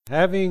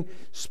having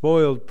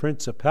spoiled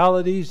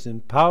principalities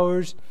and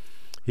powers,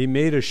 he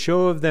made a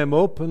show of them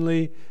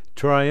openly,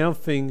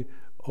 triumphing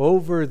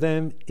over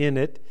them in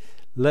it.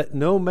 Let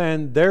no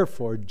man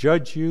therefore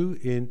judge you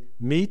in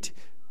meat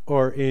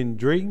or in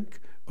drink,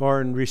 or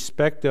in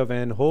respect of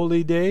an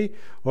holy day,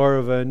 or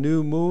of a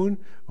new moon,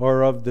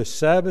 or of the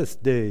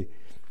Sabbath day,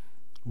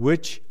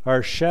 which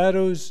are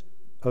shadows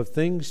of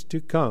things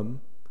to come,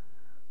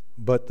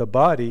 but the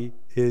body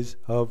is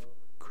of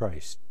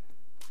Christ.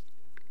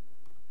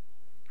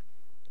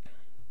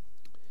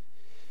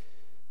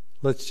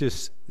 Let's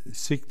just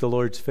seek the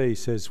Lord's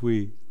face as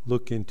we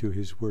look into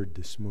his word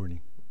this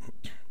morning.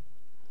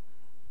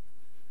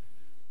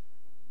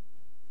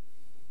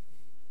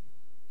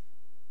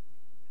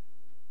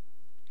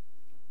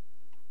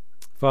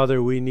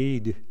 Father, we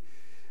need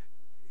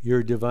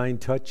your divine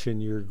touch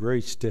and your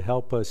grace to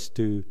help us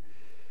to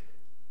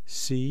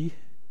see,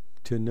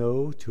 to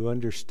know, to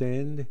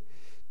understand,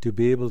 to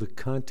be able to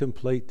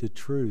contemplate the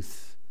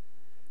truth,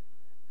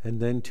 and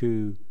then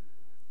to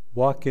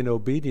walk in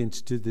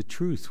obedience to the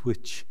truth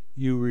which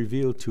you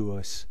reveal to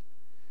us.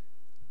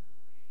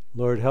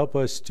 Lord, help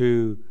us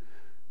to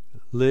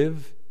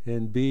live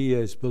and be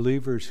as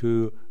believers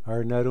who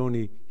are not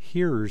only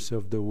hearers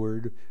of the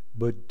word,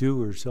 but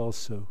doers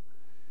also.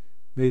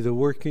 May the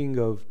working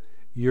of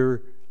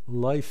your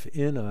life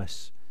in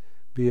us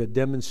be a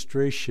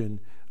demonstration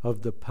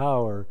of the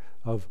power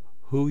of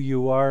who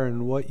you are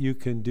and what you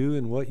can do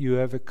and what you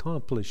have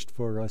accomplished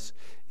for us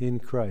in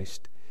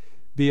Christ.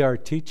 Be our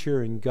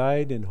teacher and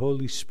guide, and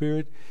Holy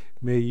Spirit,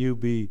 may you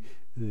be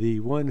the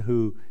one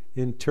who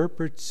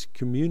interprets,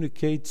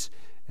 communicates,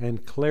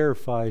 and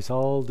clarifies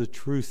all the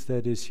truth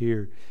that is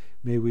here.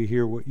 May we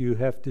hear what you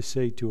have to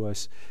say to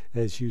us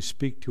as you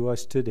speak to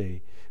us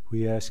today.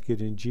 We ask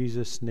it in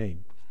Jesus'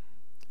 name.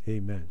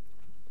 Amen.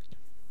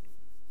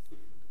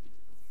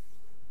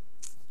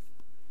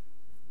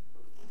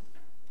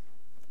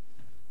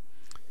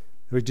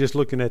 We're just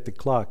looking at the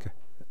clock.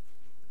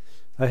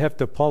 I have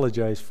to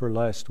apologize for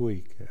last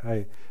week.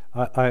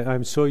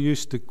 I'm so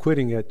used to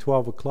quitting at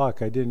 12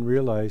 o'clock, I didn't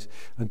realize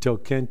until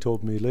Ken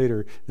told me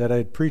later that I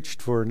had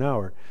preached for an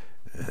hour.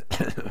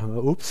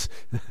 Oops.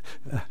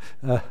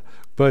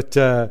 But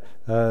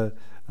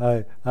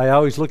I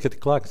always look at the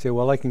clock and say,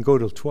 well, I can go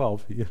till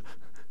 12.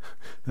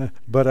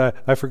 But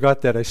I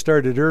forgot that I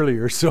started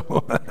earlier,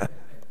 so...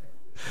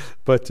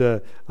 But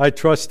I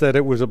trust that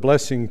it was a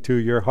blessing to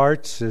your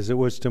hearts as it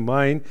was to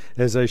mine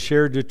as I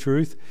shared the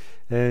truth.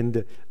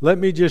 And let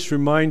me just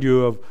remind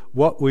you of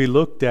what we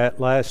looked at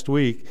last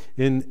week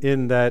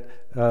in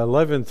that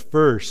 11th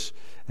verse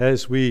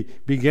as we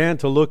began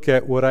to look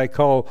at what I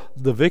call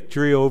the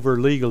victory over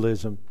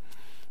legalism.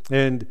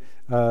 And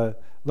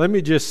let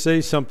me just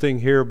say something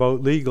here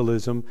about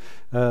legalism.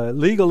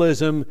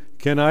 Legalism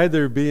can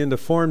either be in the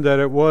form that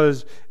it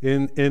was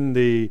in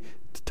the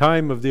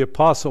time of the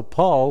Apostle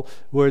Paul,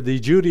 where the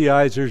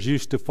Judaizers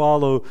used to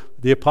follow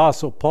the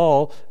Apostle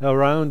Paul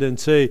around and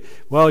say,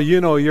 well, you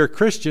know, you're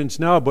Christians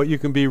now, but you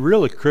can be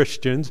real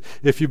Christians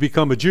if you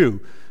become a Jew.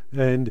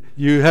 And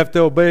you have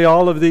to obey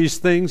all of these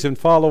things and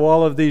follow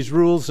all of these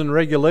rules and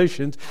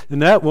regulations,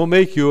 and that will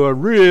make you a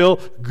real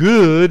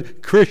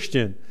good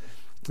Christian.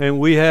 And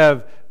we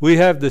have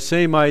the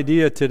same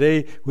idea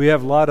today. We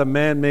have a lot of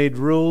man-made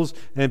rules,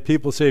 and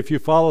people say if you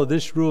follow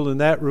this rule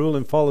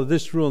and follow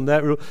this rule and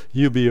that rule,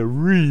 you'll be a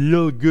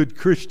real good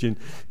Christian,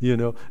 you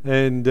know.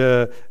 And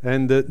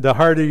the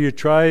harder you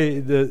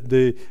try,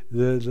 the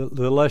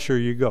lesser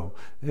you go.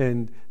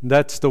 And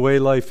that's the way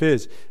life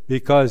is,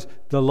 because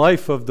the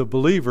life of the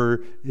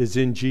believer is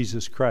in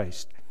Jesus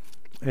Christ.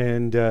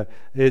 And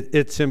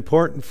it's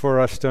important for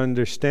us to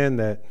understand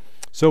that.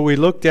 So we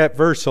looked at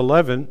verse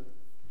 11.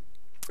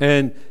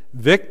 And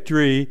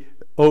victory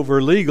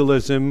over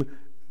legalism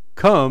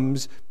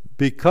comes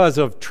because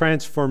of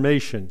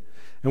transformation.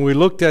 And we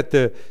looked at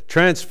the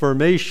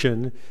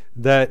transformation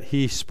that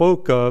he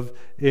spoke of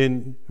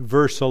in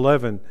verse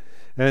 11.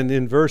 And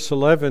in verse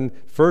 11,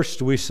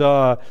 first we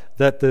saw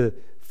that the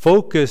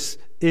focus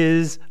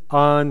is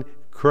on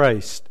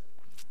Christ.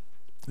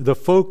 The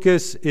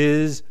focus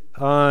is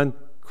on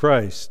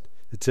Christ.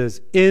 It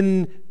says,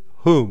 in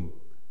whom.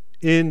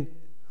 In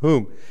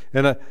whom.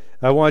 And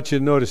I want you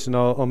to notice, and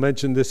I'll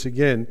mention this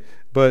again,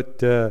 but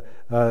the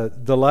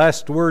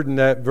last word in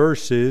that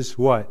verse is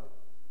what?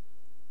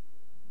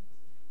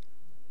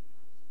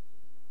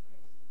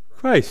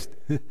 Christ.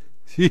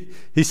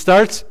 He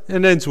starts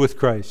and ends with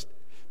Christ.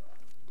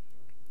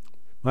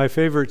 My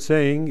favorite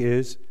saying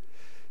is,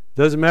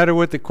 doesn't matter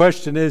what the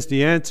question is,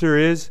 the answer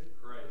is?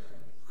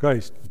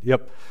 Christ.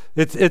 Yep.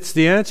 It's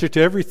the answer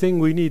to everything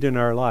we need in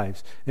our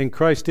lives, and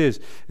Christ is.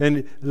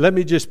 And let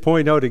me just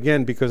point out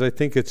again, because I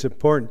think it's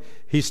important.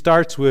 He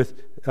starts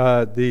with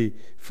the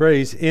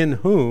phrase, in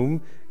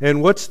whom,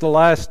 and what's the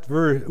last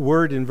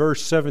word in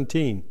verse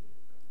 17?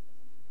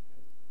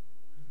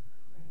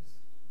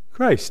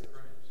 Christ.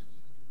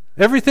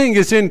 Everything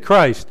is in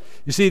Christ.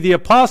 You see, the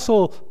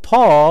Apostle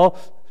Paul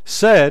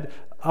said,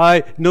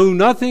 I know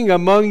nothing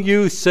among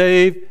you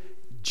save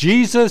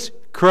Jesus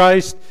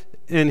Christ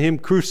and him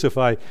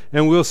crucified.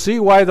 And we'll see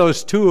why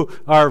those two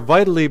are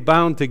vitally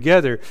bound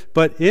together.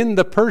 But in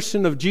the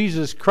person of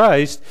Jesus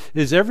Christ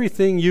is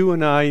everything you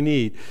and I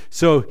need.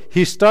 So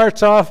he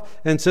starts off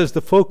and says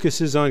the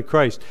focus is on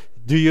Christ.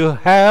 Do you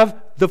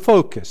have the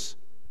focus?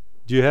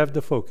 Do you have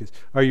the focus?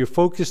 Are you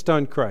focused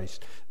on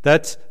Christ?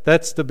 That's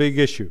the big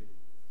issue.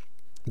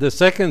 The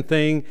second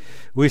thing,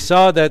 we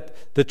saw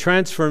that the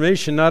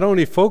transformation not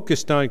only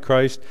focused on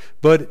Christ,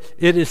 but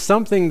it is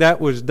something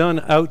that was done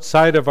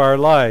outside of our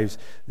lives.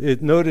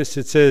 Notice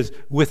it says,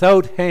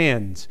 without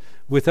hands.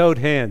 Without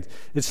hands.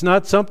 It's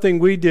not something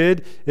we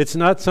did. It's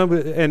not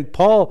something, and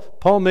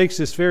Paul makes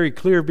this very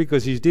clear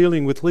because he's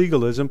dealing with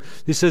legalism.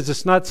 He says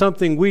it's not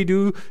something we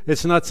do.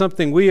 It's not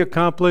something we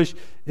accomplish.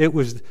 It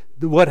was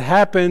what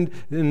happened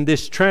in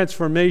this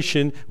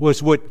transformation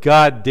was what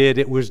God did.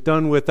 It was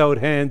done without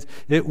hands.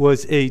 It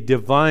was a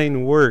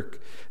divine work.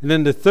 And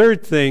then the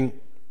third thing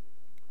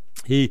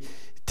we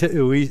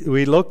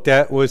looked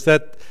at was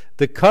that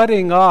the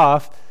cutting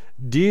off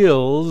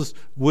deals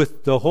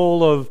with the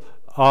whole of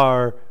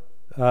our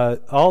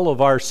all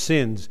of our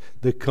sins,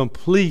 the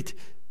complete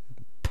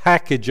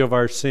package of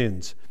our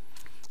sins.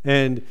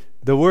 And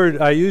the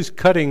word, I use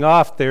cutting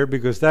off there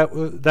because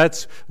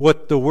that's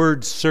what the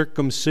word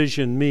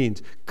circumcision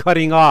means,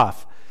 cutting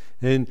off.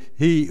 And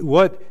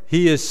what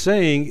he is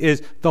saying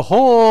is the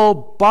whole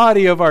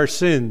body of our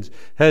sins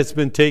has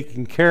been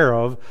taken care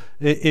of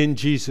in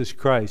Jesus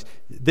Christ.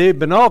 They've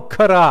been all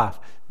cut off.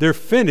 They're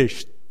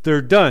finished.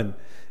 They're done.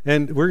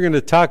 And we're going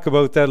to talk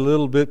about that a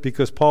little bit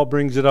because Paul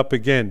brings it up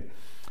again.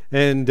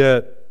 And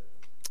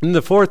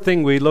the fourth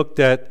thing we looked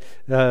at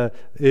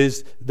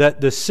is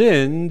that the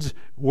sins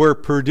were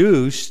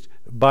produced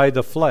by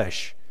the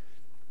flesh.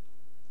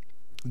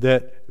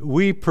 That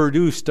we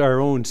produced our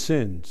own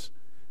sins.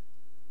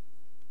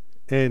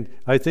 And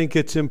I think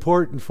it's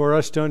important for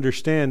us to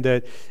understand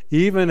that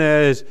even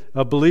as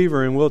a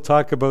believer, and we'll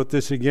talk about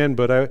this again,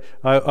 but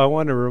I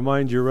want to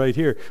remind you right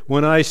here,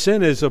 when I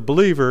sin as a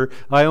believer,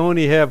 I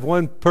only have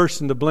one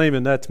person to blame,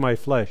 and that's my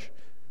flesh.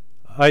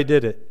 I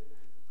did it.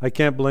 I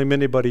can't blame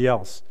anybody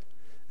else.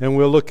 And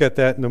we'll look at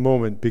that in a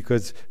moment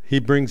because he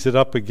brings it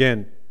up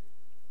again.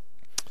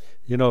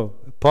 You know,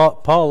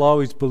 Paul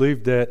always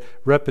believed that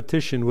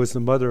repetition was the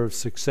mother of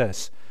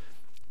success.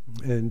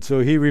 And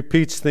so he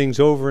repeats things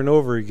over and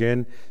over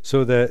again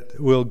so that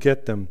we'll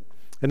get them.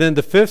 And then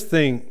the fifth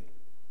thing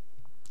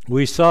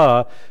we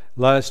saw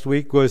last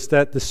week was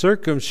that the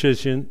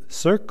circumcision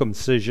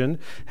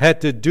had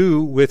to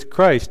do with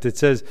Christ. It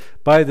says,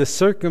 by the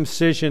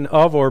circumcision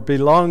of or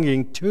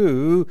belonging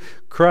to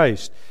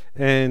Christ.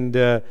 And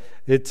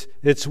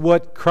it's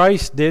what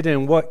Christ did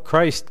and what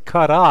Christ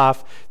cut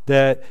off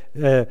that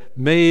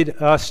made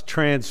us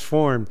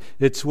transformed.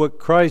 It's what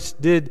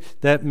Christ did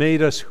that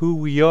made us who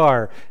we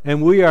are.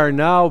 And we are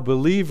now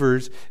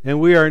believers and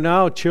we are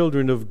now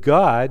children of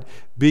God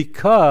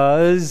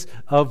because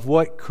of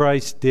what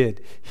Christ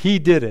did. He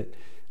did it.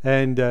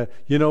 And,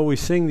 we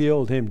sing the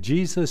old hymn,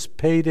 Jesus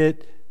paid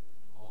it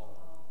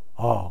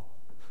all.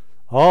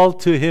 All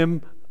to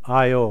him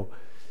I owe.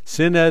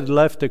 Sin had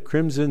left a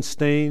crimson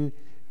stain.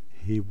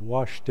 He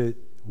washed it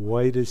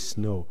white as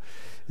snow.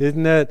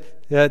 Isn't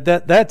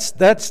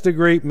that's the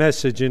great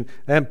message.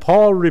 And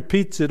Paul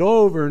repeats it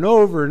over and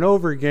over and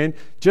over again,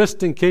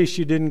 just in case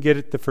you didn't get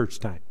it the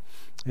first time.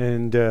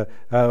 And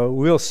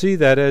we'll see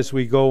that as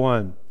we go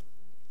on.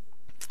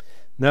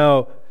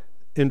 Now,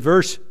 in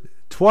verse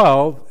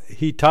 12,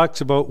 he talks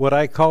about what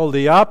I call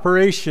the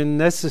operation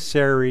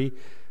necessary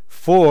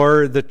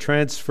for the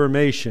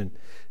transformation.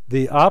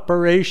 The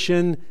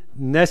operation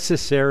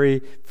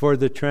necessary for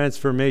the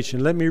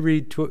transformation. Let me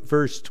read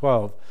verse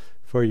 12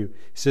 for you. It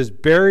says,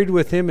 buried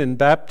with him in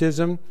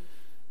baptism,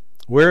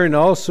 wherein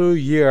also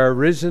ye are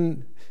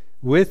risen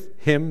with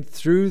him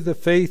through the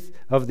faith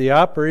of the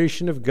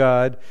operation of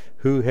God,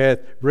 who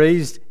hath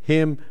raised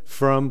him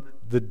from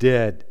the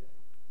dead.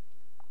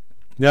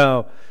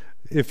 Now,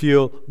 if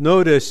you'll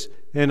notice,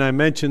 and I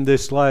mentioned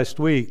this last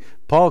week,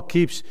 Paul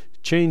keeps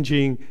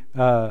changing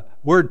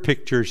word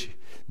pictures.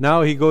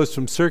 Now he goes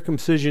from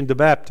circumcision to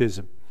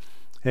baptism.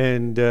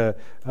 And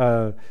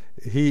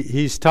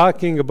he's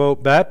talking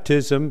about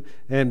baptism,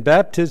 and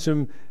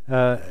baptism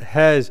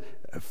has,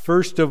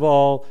 first of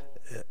all,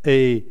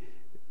 a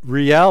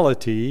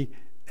reality,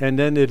 and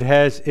then it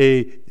has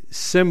a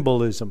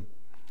symbolism.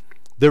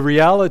 The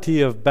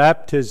reality of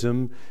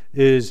baptism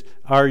is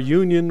our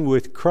union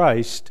with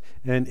Christ,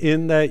 and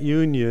in that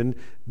union,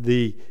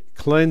 the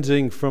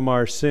cleansing from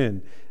our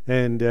sin.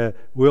 And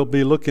we'll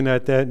be looking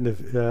at that in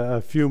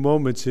a few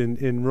moments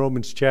in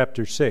Romans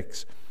chapter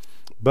 6.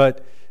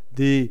 But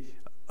the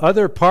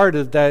other part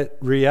of that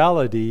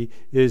reality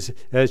is,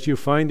 as you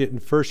find it in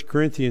 1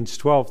 Corinthians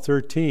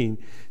 12:13,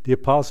 the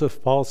Apostle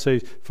Paul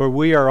says, for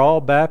we are all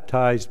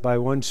baptized by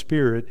one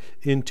Spirit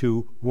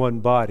into one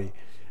body.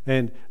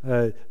 And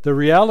the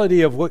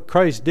reality of what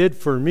Christ did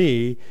for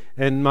me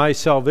and my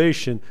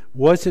salvation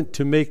wasn't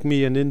to make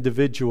me an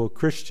individual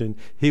Christian.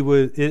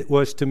 It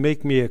was to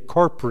make me a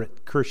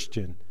corporate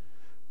Christian,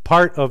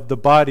 part of the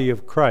body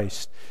of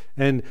Christ.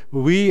 And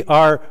we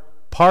are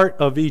part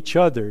of each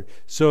other.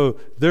 So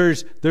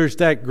there's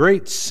that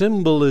great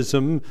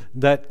symbolism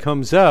that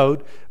comes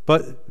out,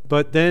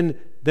 but then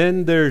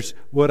there's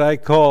what I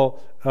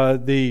call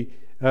that's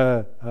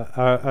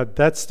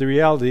the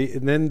reality,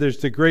 and then there's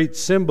the great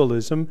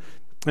symbolism,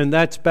 and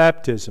that's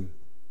baptism.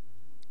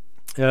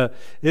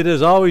 It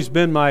has always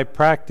been my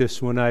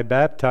practice when I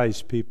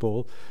baptize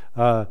people,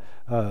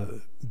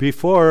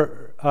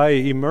 before I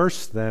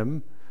immerse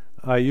them,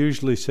 I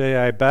usually say,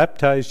 I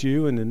baptize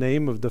you in the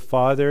name of the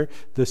Father,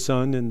 the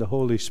Son, and the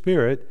Holy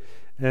Spirit.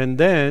 And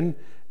then,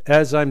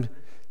 as I'm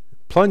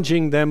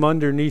plunging them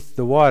underneath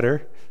the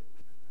water,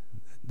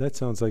 that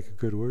sounds like a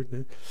good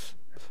word.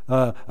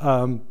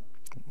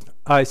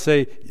 I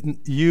say,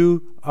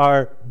 you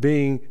are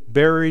being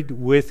buried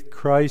with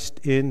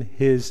Christ in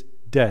his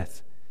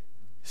death.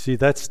 See,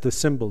 that's the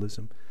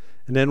symbolism.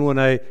 And then when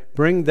I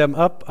bring them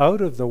up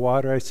out of the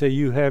water, I say,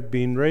 you have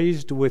been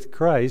raised with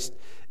Christ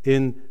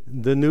in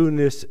the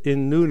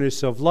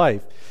newness of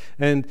life.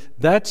 And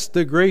that's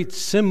the great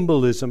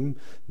symbolism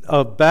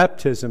of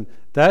baptism.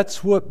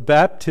 That's what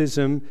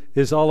baptism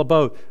is all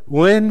about.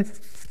 When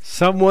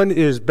someone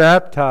is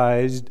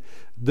baptized,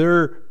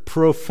 they're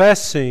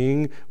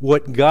professing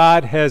what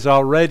God has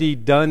already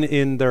done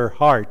in their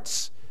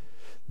hearts.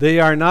 They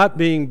are not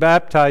being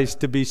baptized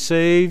to be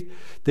saved.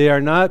 They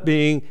are not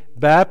being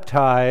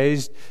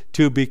baptized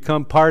to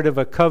become part of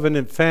a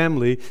covenant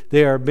family.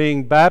 They are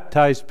being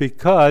baptized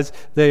because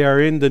they are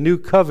in the new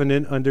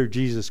covenant under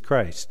Jesus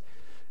Christ.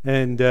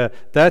 And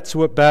that's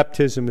what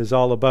baptism is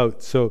all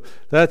about. So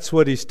that's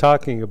what he's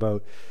talking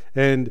about.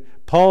 And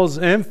Paul's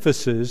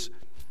emphasis,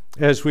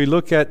 as we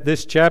look at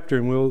this chapter,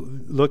 and we'll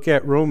look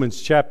at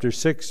Romans chapter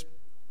 6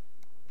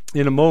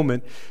 in a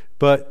moment,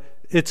 but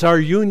it's our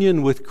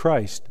union with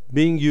Christ,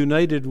 being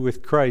united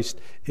with Christ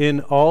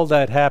in all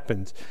that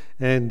happens.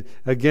 And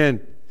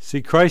again,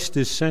 see, Christ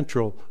is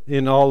central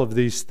in all of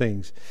these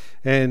things.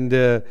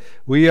 And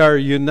we are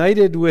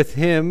united with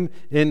him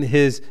in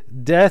his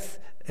death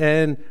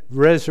and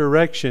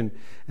resurrection.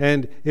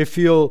 And if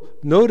you'll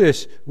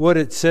notice what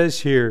it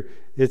says here,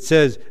 it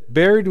says,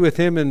 buried with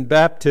him in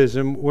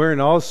baptism, wherein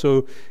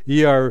also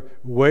ye are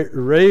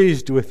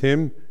raised with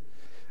him.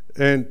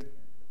 And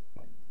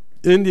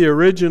in the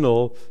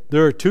original,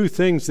 there are two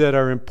things that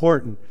are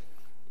important,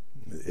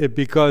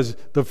 because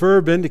the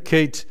verb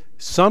indicates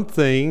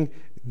something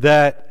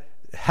that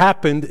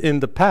happened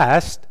in the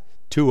past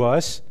to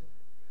us,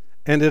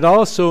 and it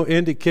also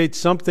indicates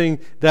something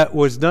that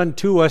was done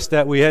to us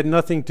that we had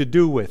nothing to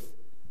do with.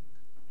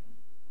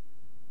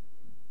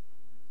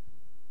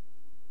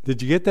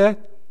 Did you get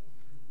that?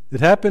 It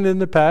happened in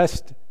the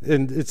past,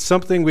 and it's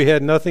something we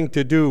had nothing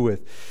to do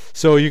with.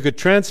 So you could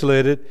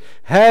translate it,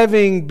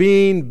 having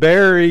been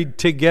buried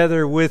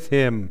together with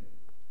him.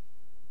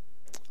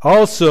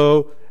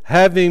 Also,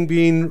 having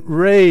been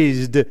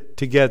raised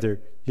together.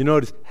 You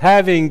notice,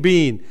 having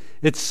been.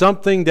 It's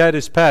something that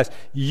is past.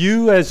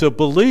 You as a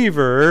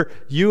believer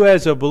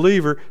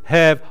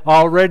have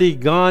already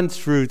gone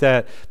through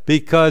that,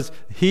 because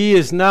he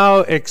is now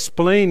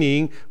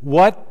explaining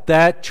what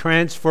that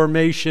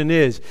transformation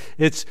is.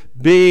 It's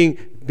being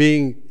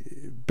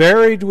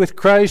buried with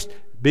Christ,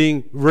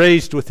 being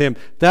raised with him.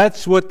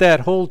 That's what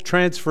that whole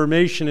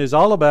transformation is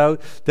all about,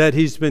 that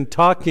he's been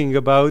talking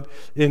about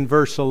in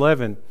verse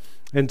 11.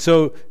 And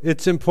so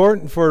it's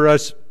important for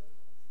us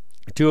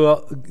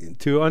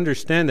to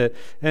understand it.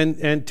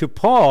 And to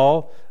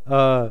Paul,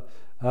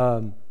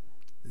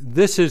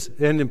 this is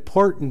an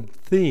important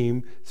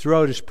theme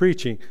throughout his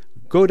preaching.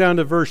 Go down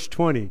to verse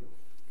 20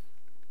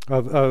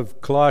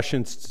 of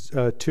Colossians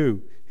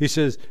 2. He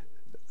says,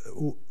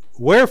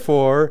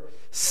 wherefore,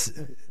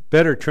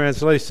 better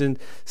translation,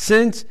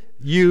 since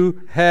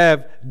you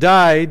have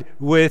died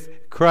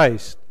with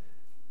Christ.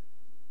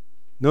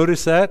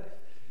 Notice that?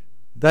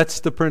 That's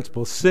the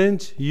principle.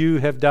 Since you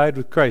have died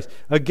with Christ.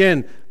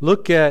 Again,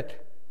 look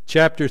at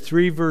chapter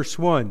 3, verse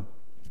 1.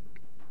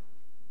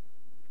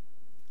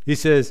 He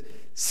says,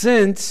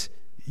 since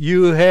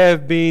you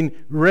have been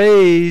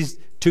raised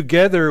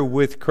together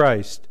with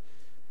Christ.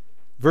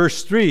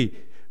 Verse 3,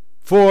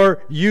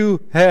 for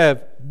you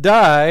have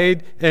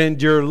died,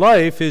 and your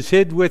life is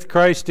hid with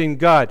Christ in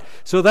God.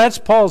 So that's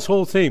Paul's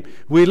whole theme.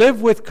 We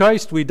live with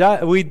Christ, we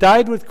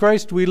died with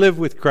Christ, we live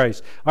with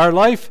Christ. Our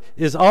life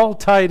is all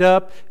tied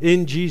up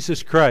in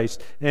Jesus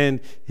Christ. And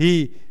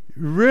he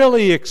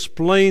really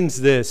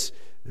explains this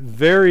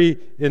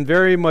in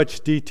very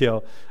much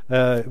detail,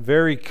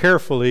 very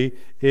carefully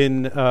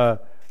in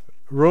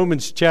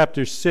Romans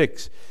chapter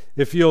 6.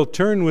 If you'll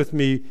turn with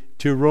me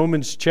to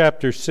Romans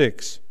chapter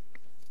 6.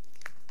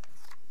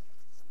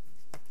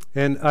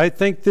 And I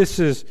think this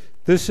is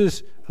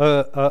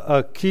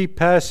a key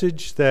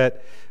passage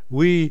that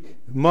we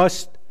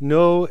must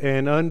know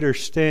and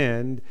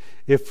understand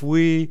if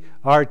we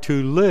are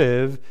to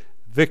live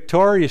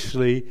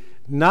victoriously,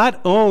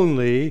 not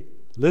only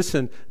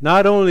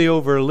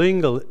over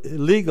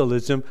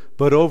legalism,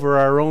 but over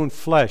our own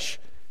flesh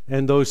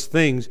and those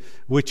things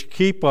which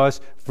keep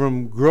us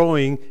from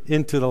growing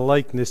into the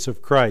likeness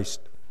of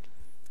Christ.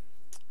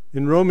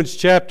 In Romans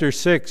chapter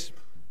 6,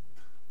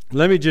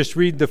 Let me just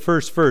read the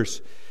first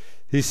verse.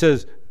 He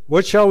says,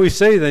 what shall we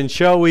say then?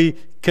 Shall we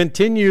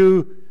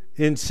continue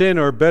in sin,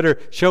 or better,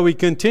 shall we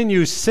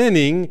continue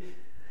sinning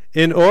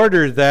in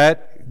order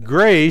that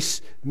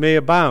grace may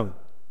abound?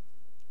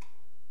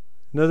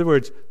 In other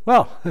words,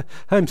 well,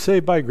 I'm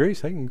saved by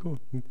grace. I can go.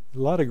 A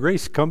lot of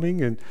grace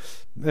coming,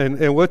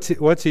 and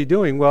what's he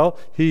doing? Well,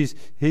 he's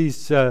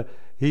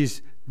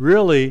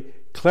really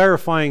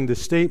clarifying the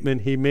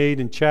statement he made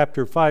in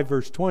chapter 5,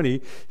 verse 20.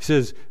 He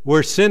says,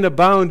 where sin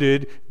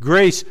abounded,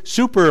 grace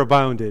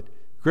superabounded.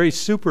 Grace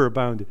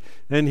superabounded.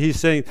 And he's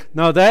saying,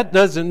 now that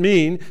doesn't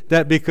mean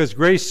that because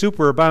grace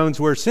superabounds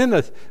where sin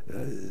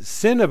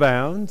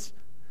abounds,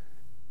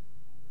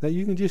 that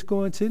you can just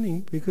go on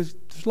sinning because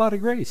there's a lot of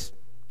grace.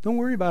 Don't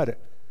worry about it.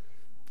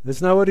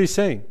 That's not what he's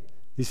saying.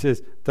 He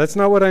says, that's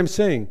not what I'm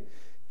saying.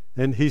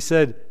 And he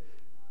said,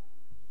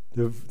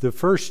 the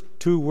first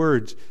two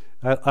words,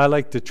 I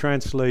like to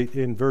translate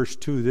in verse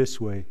 2 this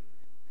way.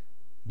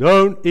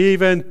 Don't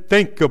even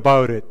think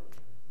about it.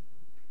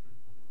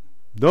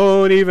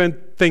 Don't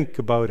even think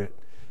about it.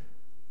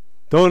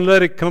 Don't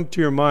let it come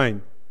to your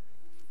mind.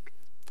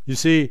 You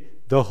see,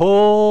 the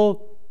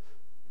whole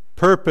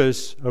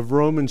purpose of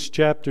Romans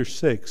chapter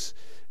 6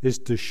 is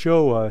to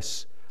show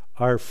us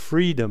our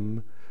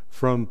freedom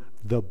from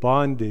the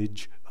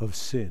bondage of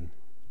sin.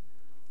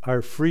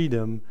 Our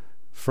freedom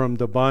from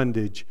the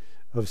bondage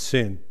of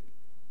sin.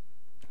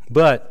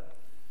 But,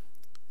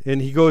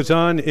 and he goes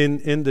on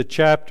in the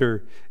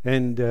chapter,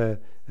 and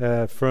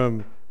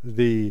from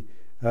the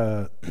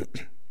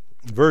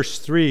verse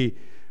 3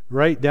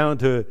 right down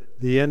to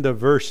the end of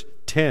verse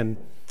 10,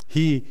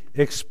 he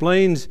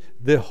explains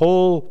the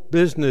whole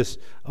business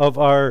of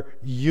our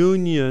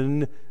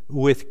union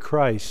with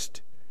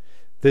Christ.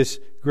 This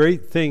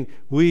great thing.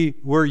 We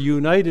were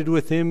united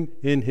with him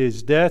in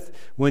his death.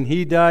 When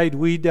he died,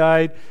 we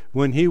died.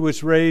 When he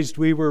was raised,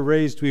 we were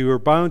raised. We were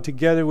bound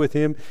together with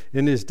him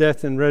in his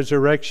death and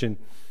resurrection.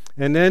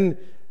 And then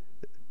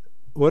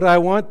what I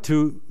want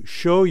to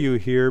show you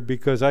here,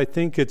 because I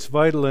think it's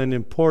vital and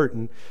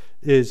important,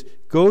 is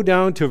go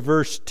down to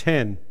verse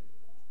 10.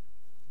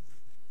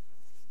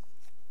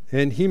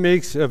 And he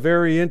makes a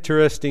very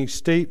interesting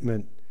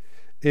statement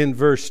in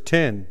verse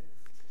 10.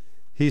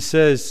 He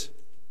says,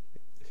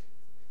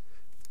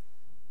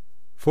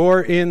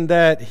 for in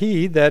that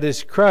he, that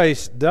is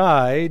Christ,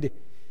 died,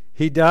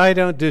 he died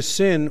unto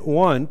sin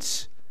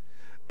once,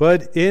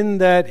 but in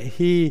that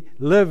he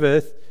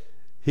liveth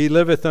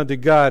unto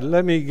God.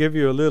 Let me give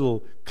you a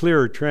little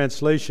clearer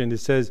translation. It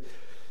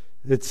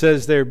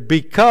says there,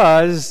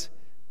 because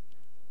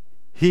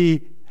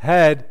he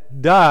had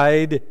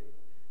died,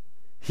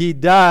 he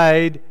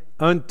died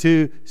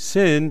unto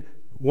sin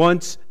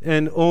once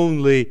and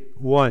only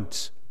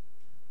once.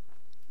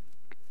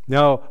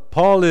 Now,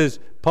 Paul is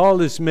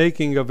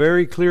making a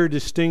very clear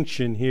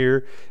distinction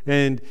here,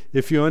 and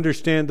if you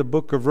understand the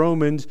book of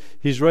Romans,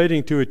 he's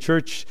writing to a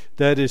church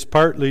that is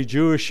partly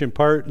Jewish and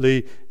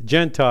partly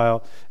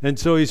Gentile, and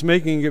so he's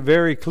making it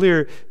very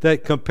clear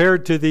that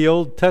compared to the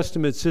Old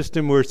Testament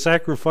system where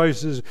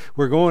sacrifices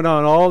were going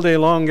on all day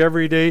long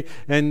every day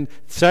and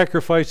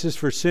sacrifices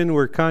for sin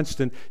were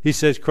constant, he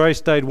says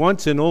Christ died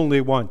once and only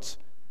once.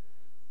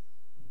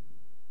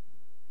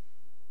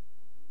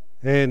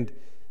 And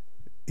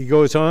he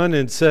goes on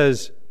and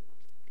says,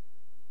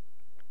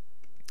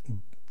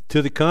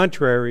 to the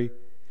contrary,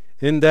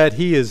 in that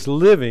he is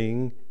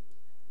living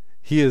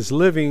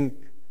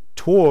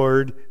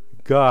toward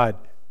God,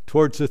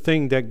 towards the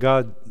things that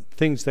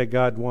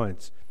God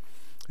wants.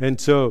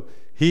 And so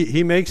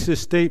he makes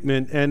this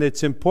statement, and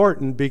it's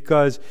important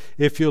because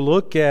if you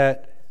look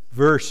at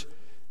verse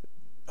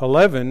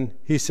 11,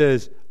 he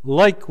says,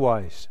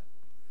 likewise,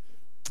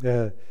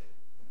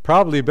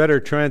 probably better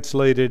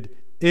translated,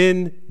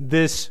 in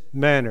this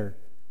manner.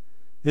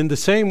 In the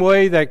same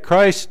way that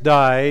Christ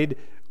died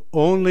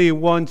only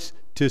once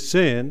to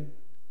sin,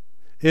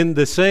 in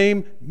the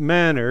same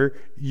manner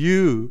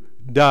you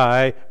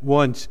die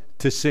once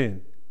to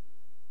sin.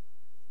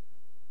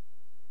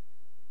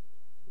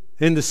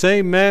 In the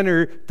same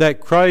manner that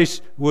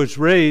Christ was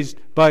raised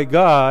by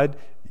God,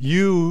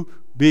 you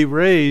be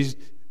raised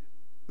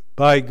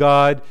by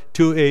God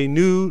to a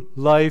new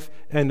life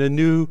and a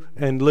new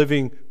and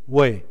living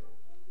way.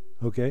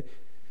 Okay?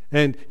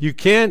 And you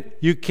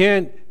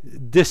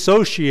can't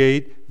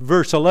dissociate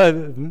verse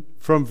 11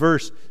 from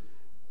verse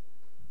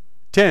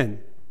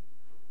 10.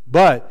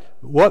 But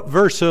what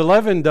verse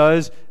 11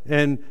 does,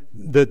 and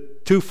the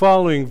two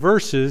following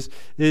verses,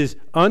 is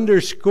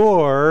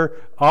underscore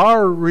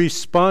our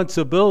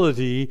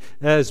responsibility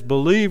as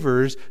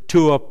believers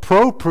to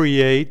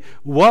appropriate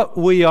what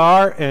we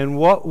are and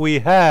what we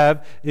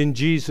have in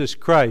Jesus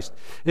Christ.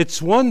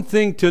 It's one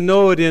thing to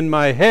know it in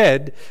my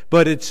head,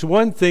 but it's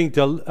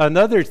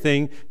another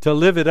thing to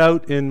live it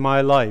out in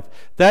my life.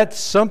 That's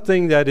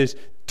something that is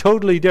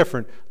totally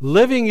different.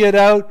 Living it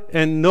out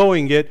and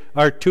knowing it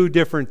are two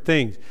different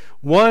things.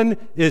 One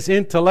is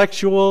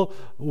intellectual,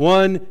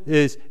 one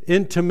is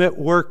intimate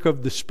work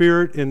of the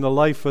Spirit in the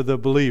life of the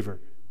believer.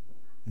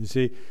 You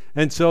see?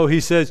 And so he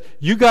says,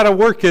 you got to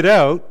work it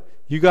out.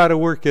 You got to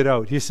work it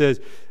out. He says,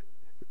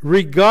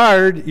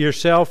 regard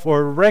yourself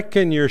or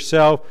reckon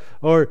yourself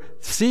or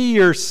see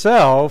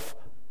yourself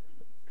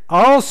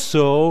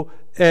also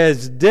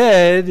as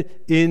dead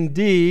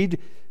indeed.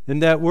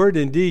 And that word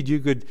indeed, you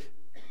could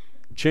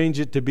change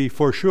it to be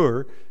for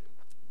sure,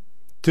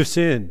 to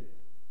sin.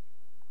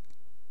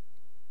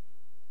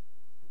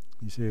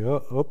 You say,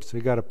 oh, oops, I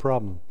got a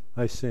problem.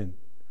 I sinned.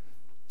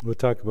 We'll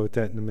talk about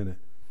that in a minute.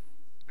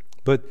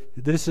 But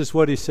this is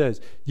what he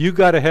says. You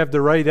got to have the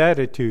right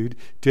attitude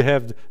to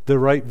have the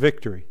right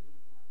victory.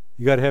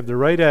 You got to have the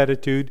right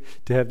attitude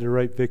to have the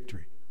right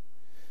victory.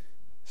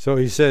 So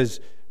he says,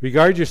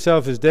 regard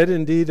yourself as dead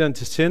indeed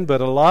unto sin, but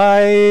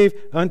alive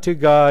unto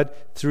God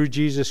through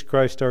Jesus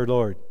Christ our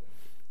Lord.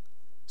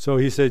 So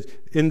he says,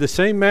 in the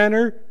same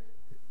manner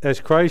as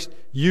Christ,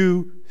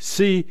 you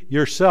see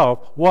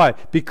yourself. Why?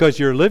 Because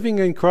you're living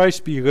in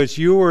Christ, because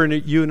you were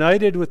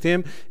united with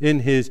Him in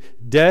His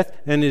death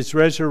and His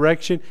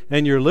resurrection,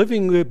 and you're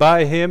living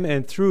by Him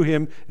and through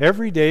Him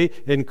every day,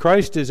 and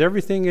Christ is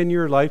everything in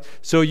your life.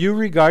 So you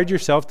regard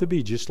yourself to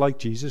be just like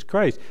Jesus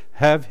Christ.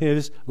 Have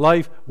His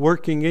life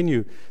working in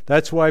you.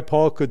 That's why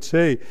Paul could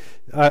say,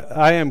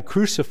 I am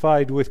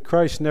crucified with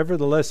Christ,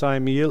 nevertheless I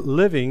am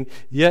living,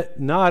 yet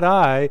not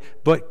I,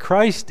 but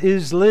Christ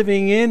is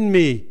living in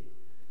me.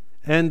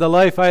 And the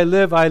life I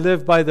live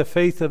by the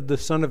faith of the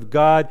Son of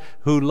God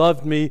who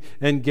loved me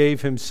and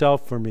gave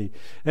Himself for me.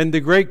 And the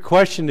great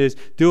question is,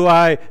 do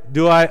I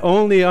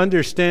only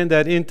understand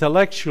that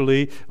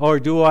intellectually,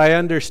 or do I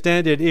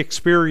understand it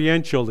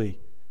experientially?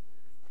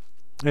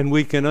 And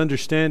we can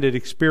understand it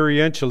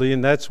experientially,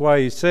 and that's why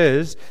he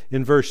says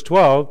in verse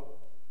 12,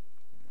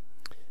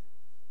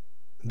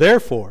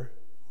 therefore,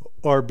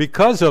 or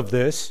because of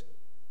this,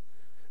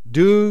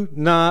 do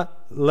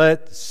not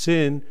let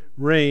sin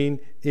reign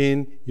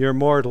in your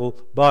mortal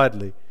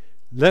body.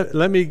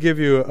 Let me give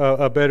you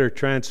a better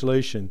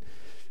translation.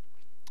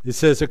 It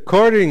says,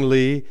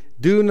 accordingly,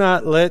 do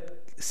not let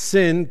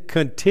sin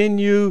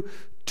continue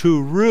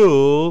to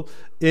rule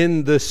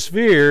in the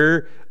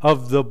sphere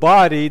of the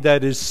body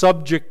that is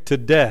subject to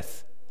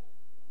death.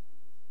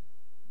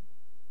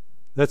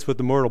 That's what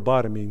the mortal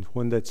body means,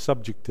 one that's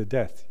subject to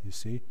death, you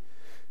see.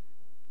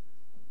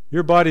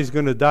 Your body's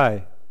going to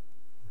die.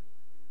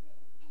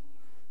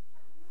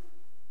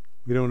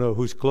 We don't know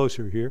who's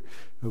closer here,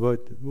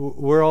 but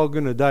we're all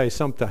going to die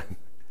sometime.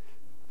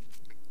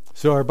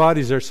 So our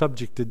bodies are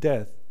subject to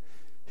death.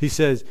 He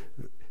says,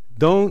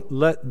 don't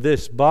let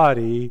this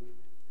body,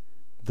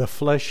 the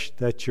flesh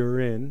that you're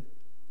in,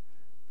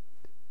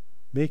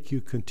 make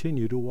you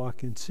continue to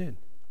walk in sin.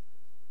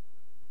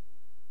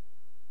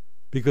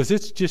 Because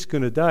it's just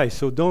going to die.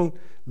 So don't,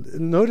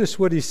 notice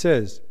what he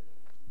says.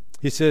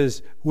 He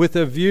says, with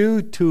a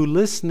view to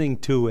listening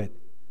to it.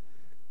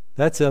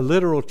 That's a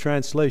literal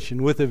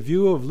translation. With a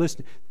view of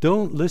listening.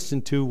 Don't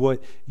listen to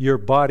what your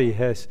body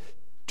has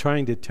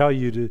trying to tell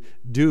you to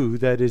do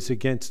that is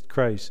against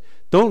Christ.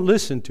 Don't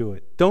listen to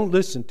it. Don't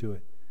listen to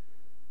it.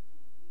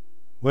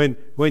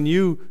 When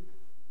you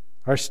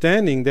are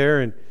standing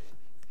there and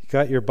you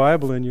got your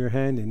Bible in your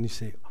hand and you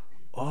say,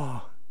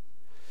 oh,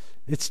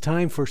 it's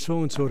time for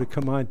so-and-so to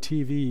come on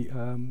TV.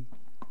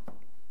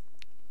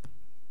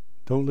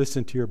 Don't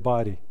listen to your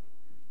body.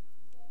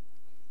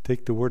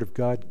 Take the Word of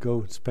God,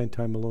 go spend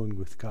time alone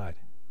with God.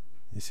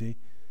 You see?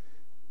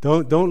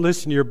 Don't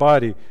listen to your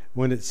body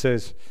when it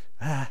says,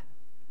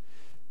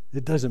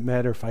 it doesn't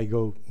matter if I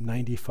go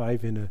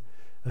 95 in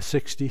a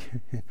 60.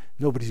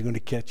 Nobody's going to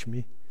catch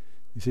me.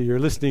 You see, you're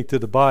listening to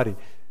the body.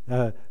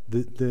 The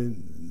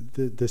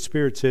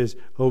Spirit says,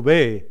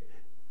 obey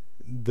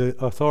the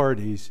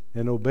authorities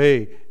and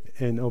obey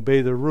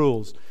the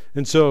rules.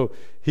 And so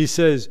he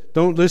says,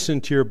 don't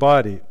listen to your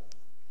body.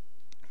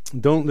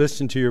 Don't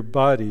listen to your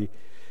body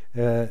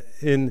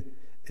in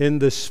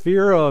the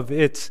sphere of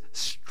its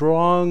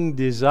strong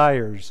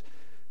desires.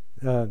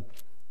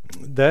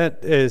 That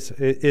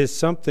is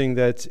something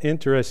that's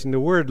interesting. The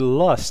word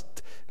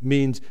lust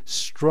means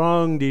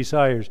strong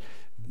desires.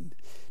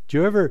 Do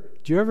you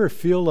ever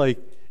feel like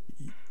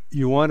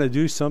you want to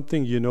do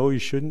something you know you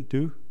shouldn't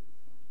do?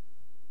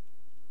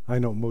 I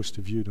know most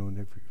of you don't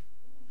ever.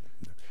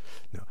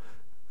 No.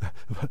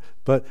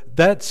 But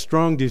that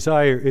strong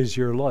desire is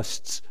your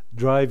lusts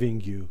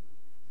driving you.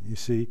 You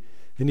see?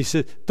 And he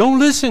said, don't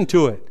listen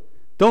to it.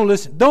 Don't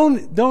listen.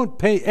 Don't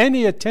pay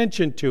any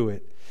attention to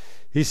it.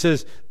 He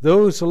says,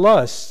 those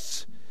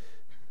lusts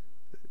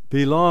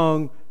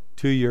belong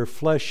to your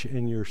flesh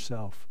and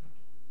yourself.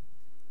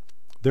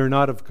 They're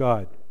not of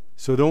God.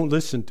 So don't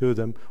listen to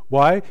them.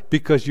 Why?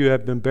 Because you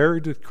have been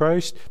buried with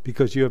Christ,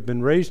 because you have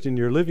been raised and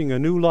you're living a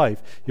new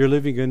life. You're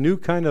living a new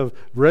kind of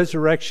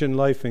resurrection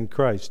life in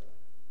Christ.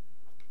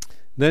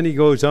 Then he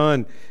goes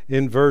on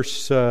in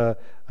verse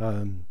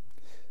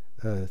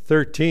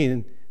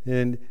 13,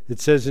 and it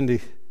says in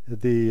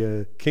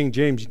the King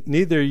James,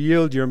 neither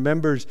yield your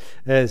members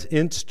as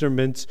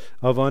instruments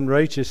of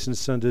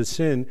unrighteousness unto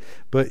sin,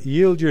 but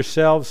yield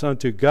yourselves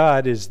unto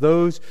God as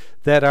those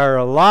that are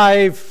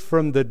alive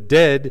from the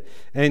dead,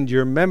 and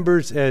your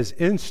members as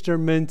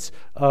instruments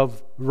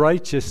of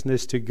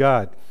righteousness to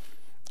God.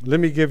 Let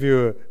me give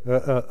you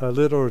a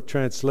little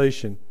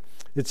translation.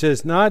 It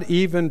says, not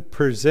even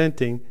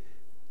presenting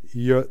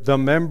the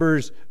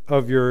members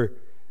of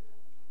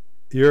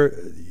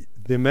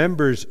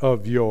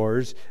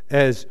yours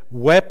as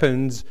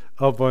weapons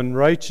of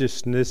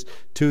unrighteousness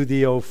to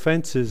the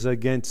offenses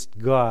against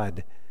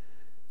God.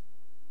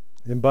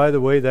 And by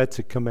the way, that's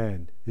a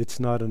command. It's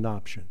not an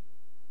option.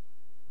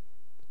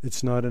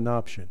 It's not an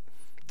option.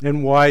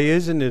 And why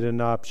isn't it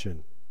an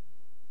option?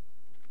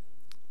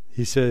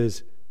 He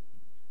says,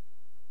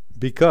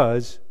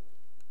 because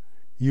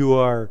you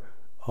are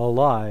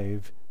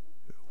alive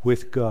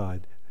with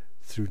God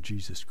through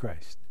Jesus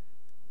Christ.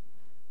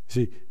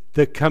 See,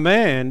 the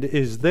command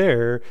is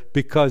there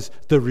because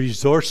the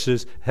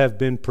resources have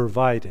been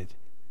provided.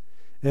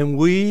 And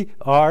we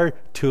are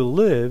to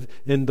live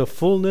in the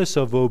fullness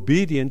of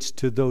obedience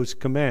to those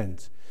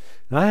commands.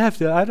 And I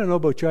don't know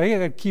about you, I got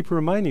to keep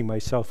reminding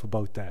myself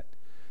about that.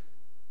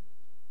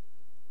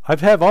 I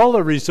have all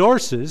the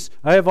resources,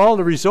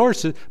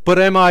 but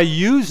am I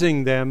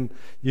using them?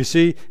 You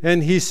see,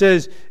 and he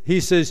says,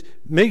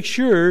 make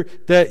sure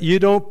that you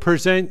don't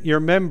present your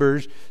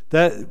members.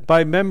 That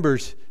by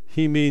members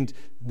he means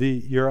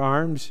your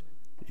arms,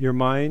 your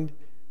mind,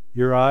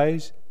 your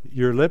eyes,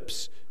 your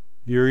lips,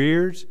 your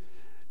ears,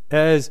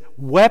 as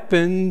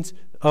weapons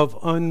of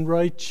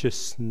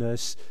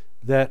unrighteousness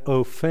that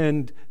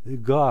offend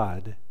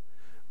God,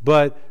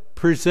 but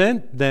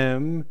present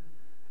them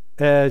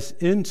as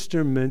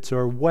instruments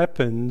or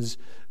weapons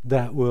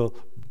that will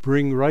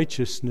bring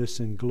righteousness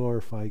and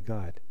glorify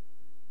God.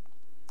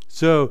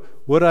 So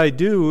what I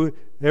do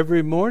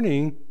every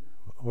morning,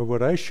 or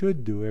what I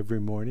should do every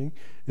morning,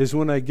 is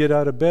when I get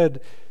out of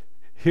bed,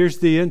 here's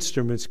the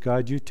instruments,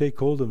 God, you take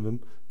hold of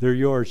them. They're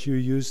yours. You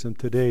use them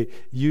today.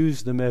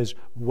 Use them as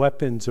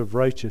weapons of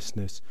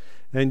righteousness.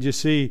 And you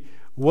see,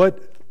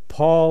 what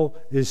Paul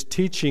is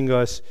teaching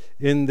us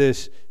in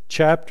this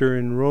chapter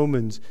in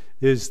Romans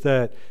is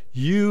that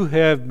you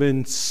have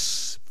been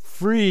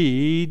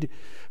freed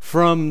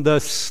from the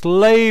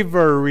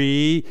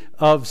slavery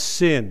of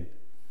sin.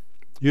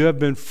 You have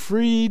been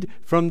freed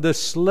from the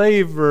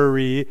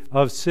slavery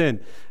of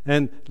sin.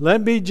 And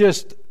let me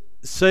just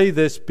say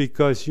this,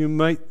 because you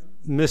might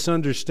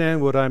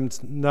misunderstand what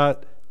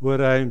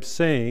I'm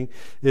saying,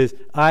 is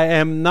I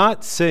am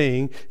not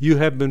saying you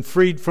have been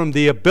freed from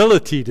the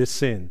ability to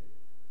sin.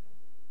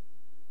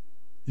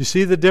 You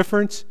see the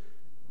difference?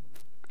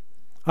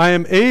 I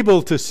am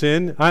able to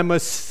sin. I'm a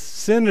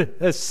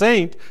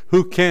saint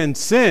who can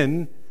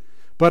sin,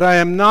 but I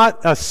am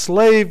not a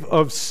slave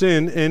of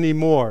sin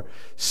anymore.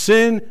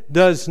 Sin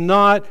does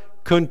not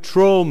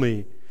control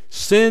me.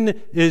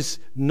 Sin is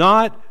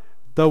not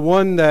the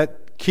one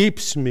that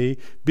keeps me,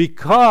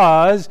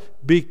 because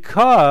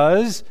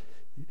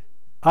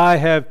I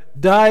have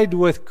died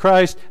with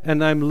Christ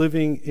and I'm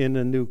living in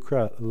a new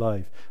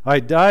life. I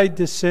died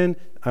to sin,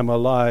 I'm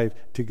alive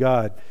to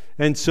God.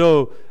 And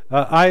so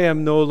I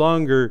am no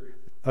longer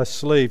a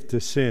slave to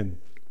sin.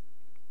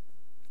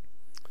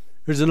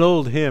 There's an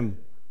old hymn.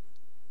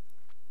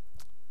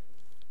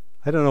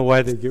 I don't know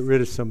why they get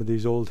rid of some of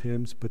these old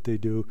hymns, but they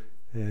do.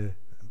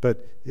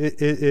 But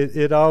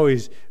it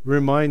always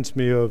reminds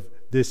me of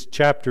this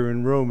chapter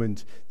in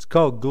Romans. It's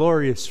called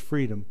Glorious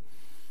Freedom.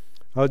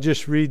 I'll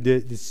just read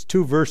it's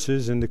 2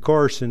 verses and the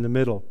chorus in the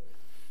middle.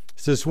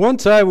 It says,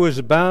 once I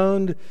was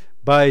bound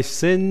by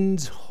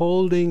sin's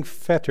holding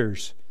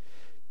fetters,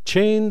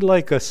 chained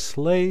like a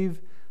slave,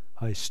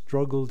 I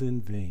struggled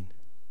in vain.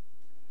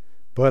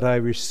 But I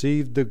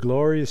received the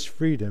glorious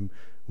freedom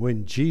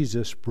when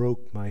Jesus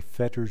broke my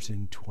fetters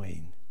in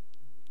twain.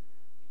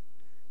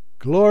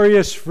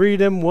 Glorious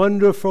freedom,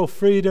 wonderful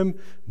freedom,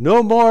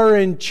 no more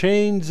in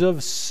chains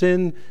of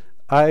sin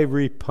I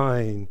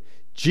repine.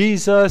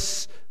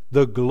 Jesus,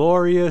 the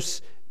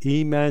glorious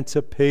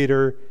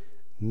emancipator,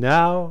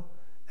 now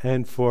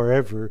and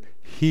forever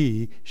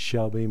he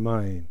shall be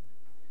mine.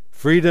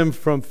 Freedom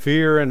from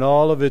fear and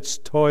all of its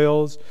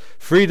toils,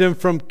 freedom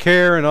from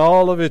care and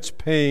all of its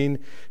pain,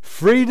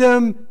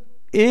 freedom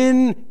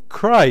in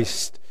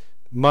Christ,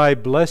 my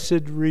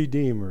blessed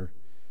Redeemer,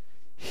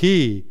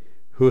 he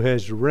who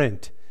has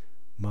rent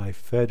my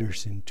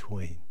fetters in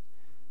twain.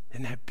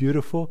 Isn't that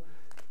beautiful?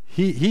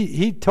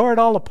 He tore it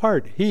all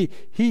apart.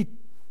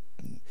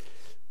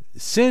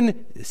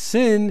 Sin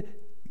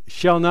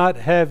shall not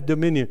have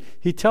dominion.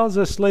 He tells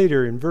us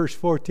later in verse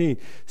 14,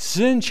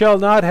 sin shall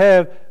not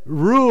have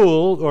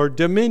rule or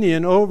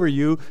dominion over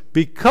you,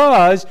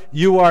 because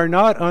you are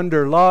not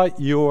under law,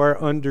 you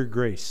are under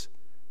grace.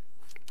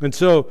 And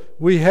so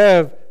we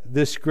have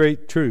this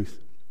great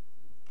truth.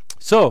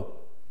 So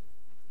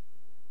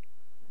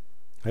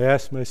I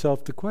asked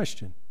myself the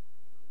question,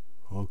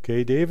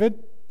 okay,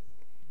 David,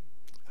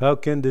 how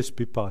can this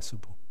be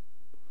possible?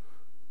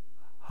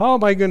 How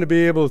am I going to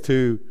be able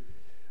to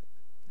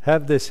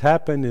have this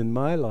happen in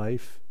my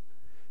life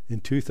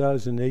in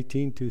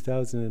 2018,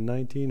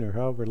 2019, or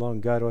however long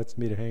God wants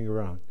me to hang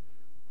around?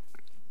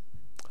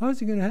 How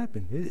is it going to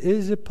happen?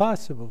 Is it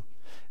possible?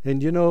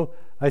 And you know,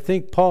 I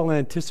think Paul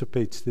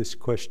anticipates this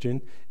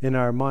question in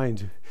our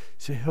minds.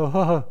 Say,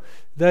 oh,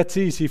 that's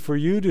easy for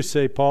you to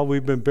say, Paul,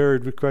 we've been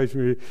buried with Christ.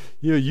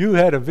 You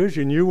had a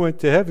vision. You went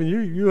to heaven.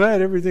 You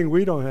had everything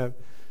we don't have.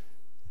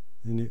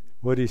 And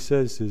what he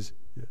says is,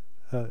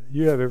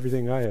 you have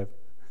everything I have.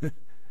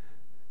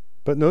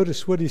 But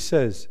notice what he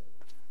says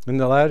in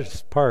the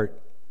last part.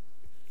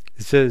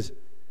 It says,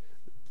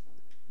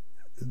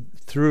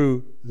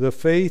 through the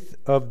faith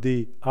of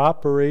the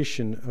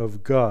operation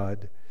of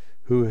God,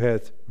 who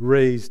hath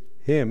raised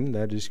him,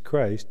 that is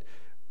Christ,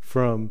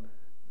 from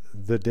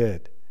the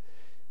dead.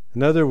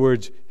 In other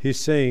words, he's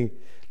saying,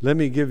 let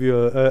me give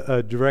you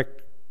a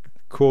direct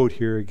quote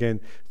here again.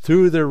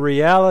 Through the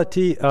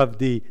reality of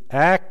the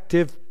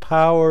active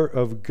power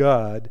of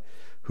God,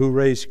 who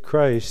raised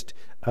Christ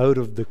out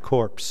of the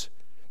corpse.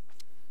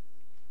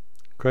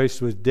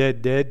 Christ was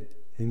dead,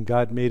 and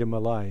God made him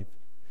alive.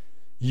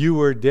 You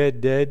were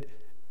dead,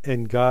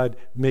 and God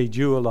made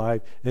you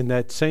alive. And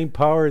that same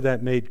power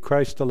that made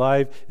Christ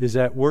alive is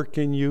at work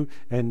in you.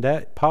 And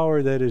that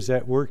power that is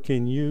at work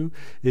in you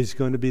is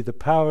going to be the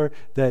power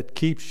that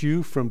keeps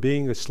you from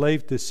being a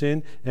slave to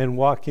sin and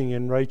walking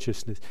in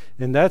righteousness.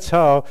 And that's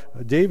how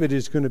David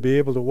is going to be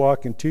able to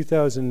walk in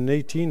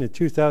 2018 and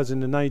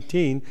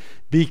 2019,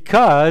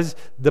 because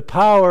the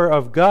power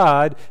of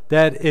God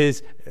that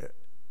is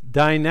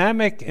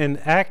dynamic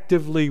and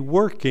actively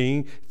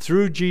working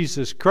through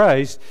Jesus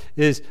Christ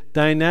is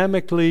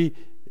dynamically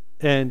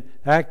and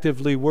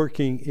actively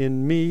working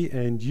in me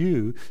and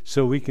you,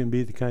 so we can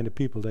be the kind of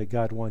people that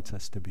God wants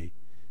us to be.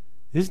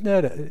 Isn't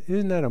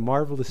that a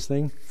marvelous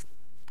thing?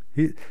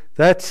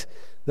 That's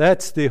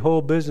the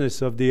whole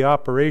business of the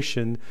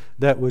operation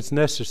that was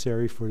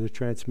necessary for the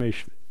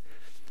transformation.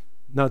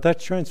 Now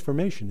that's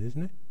transformation,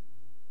 isn't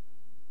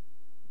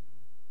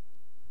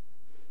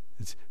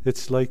it?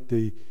 It's like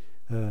the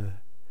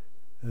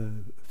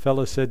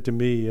fellow said to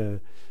me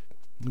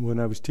when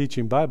I was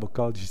teaching Bible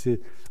college, he said,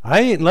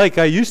 I ain't like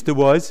I used to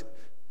was.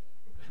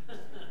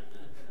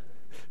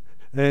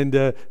 And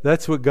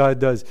that's what God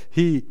does.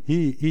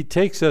 He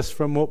takes us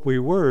from what we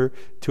were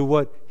to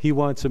what he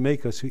wants to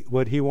make us,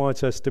 what he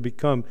wants us to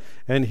become,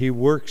 and he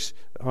works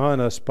on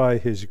us by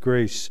his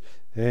grace.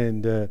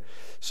 And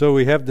so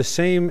we have the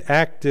same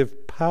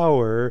active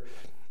power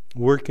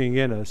working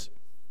in us.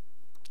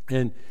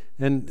 And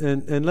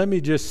let me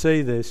just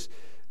say this.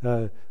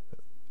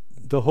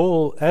 The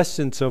whole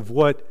essence of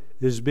what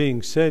is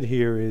being said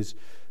here is,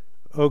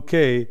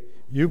 okay,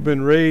 you've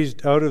been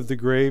raised out of the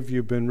grave,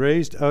 you've been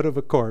raised out of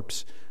a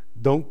corpse,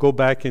 don't go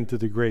back into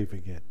the grave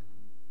again.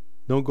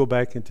 Don't go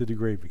back into the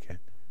grave again.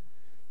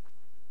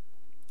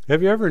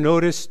 Have you ever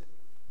noticed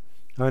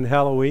on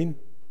Halloween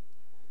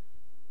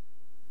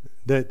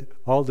that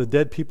all the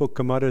dead people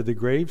come out of the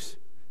graves,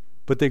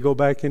 but they go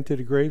back into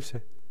the graves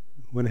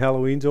when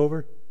Halloween's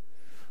over?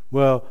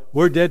 Well,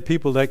 we're dead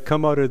people that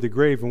come out of the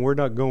grave, and we're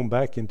not going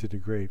back into the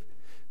grave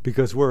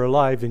because we're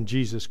alive in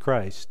Jesus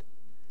Christ.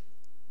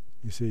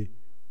 You see?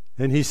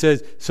 And he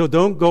says, so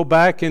don't go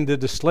back into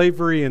the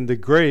slavery and the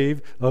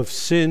grave of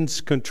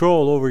sin's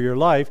control over your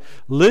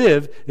life.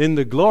 Live in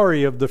the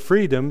glory of the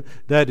freedom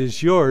that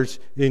is yours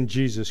in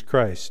Jesus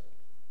Christ.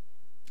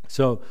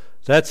 So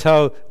that's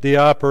how the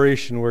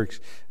operation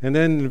works. And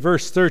then in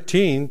verse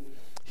 13,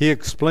 he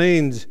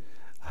explains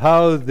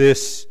how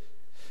this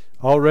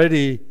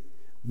already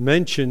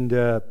mentioned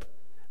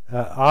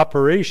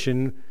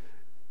operation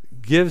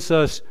gives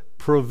us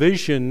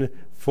provision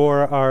for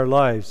our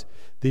lives.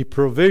 The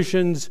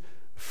provisions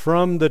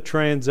from the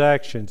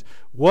transactions.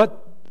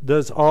 What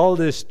does all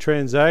this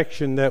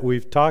transaction that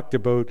we've talked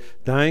about,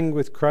 dying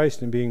with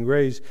Christ and being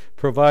raised,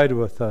 provide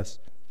with us?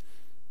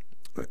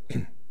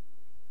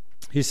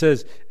 He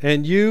says,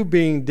 and you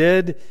being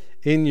dead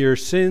in your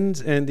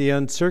sins and the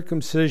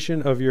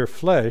uncircumcision of your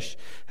flesh,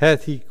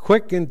 hath he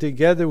quickened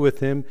together with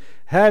him,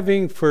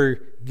 having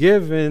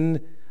forgiven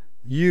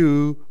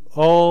you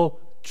all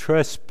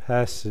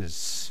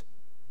trespasses.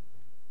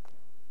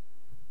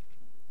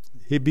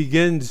 He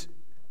begins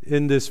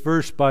in this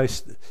verse by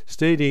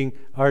stating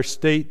our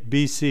state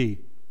BC.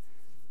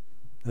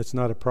 That's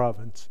not a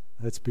province.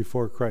 That's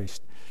before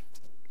Christ.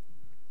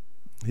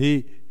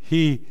 He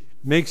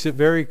makes it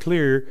very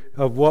clear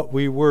of what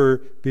we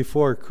were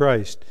before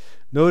Christ.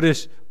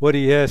 Notice what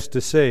he has to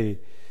say.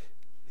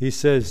 He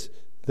says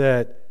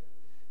that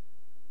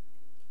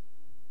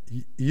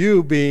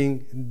you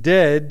being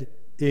dead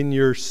in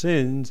your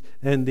sins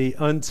and the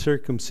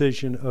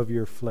uncircumcision of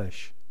your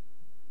flesh.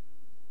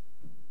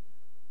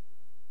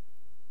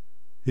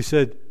 He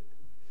said,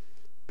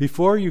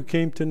 before you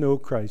came to know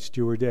Christ,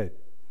 you were dead.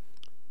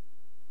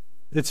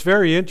 It's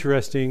very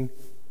interesting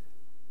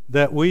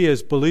that we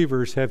as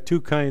believers have two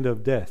kinds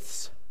of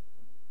deaths.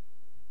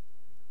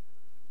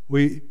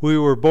 We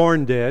were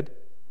born dead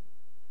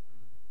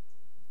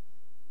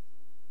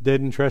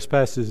in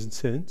trespasses and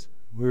sins.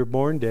 We were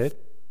born dead.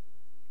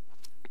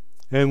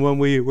 And when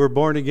we were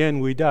born again,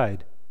 we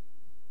died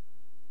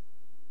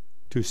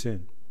to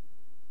sin.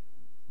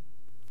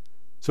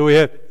 So we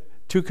have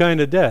two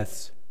kinds of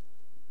deaths.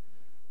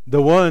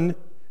 The one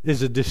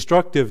is a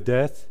destructive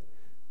death.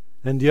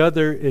 and the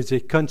other is a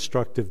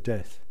constructive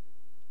death.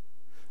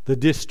 The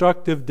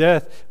destructive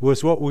death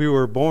was what we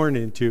were born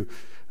into.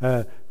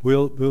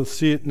 We'll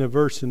see it in a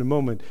verse in a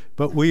moment.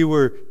 But we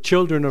were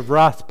children of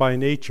wrath by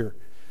nature.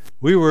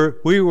 We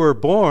were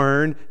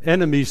born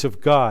enemies of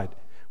God.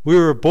 We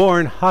were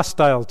born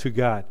hostile to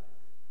God.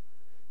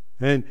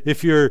 And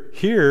if you're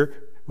here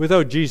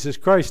without Jesus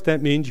Christ,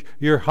 that means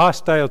you're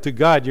hostile to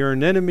God. You're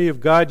an enemy of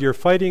God. You're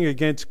fighting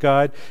against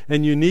God.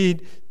 And you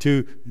need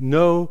to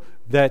know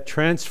that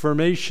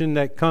transformation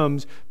that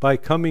comes by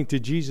coming to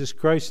Jesus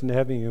Christ and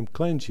having Him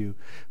cleanse you.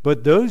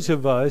 But those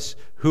of us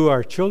who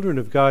are children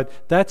of God,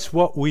 that's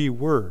what we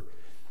were.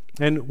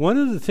 And one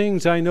of the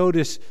things I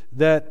notice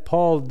that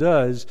Paul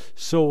does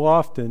so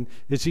often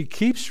is he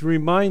keeps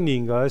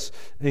reminding us,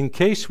 in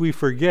case we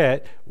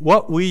forget,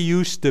 what we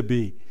used to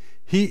be.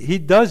 He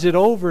does it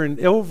over and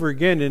over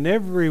again in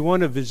every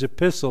one of his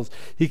epistles.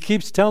 He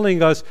keeps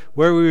telling us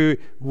where we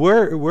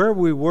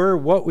were,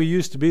 what we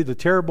used to be, the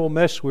terrible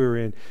mess we were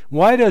in.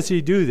 Why does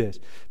he do this?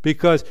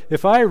 Because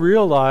if I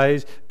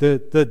realize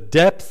the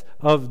depth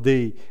of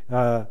the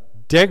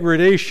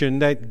degradation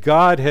that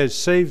God has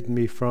saved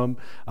me from,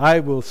 I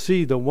will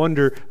see the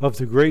wonder of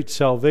the great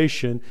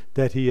salvation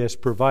that He has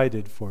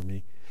provided for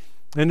me.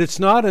 And it's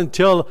not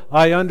until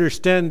I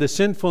understand the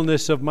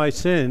sinfulness of my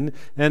sin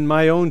and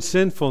my own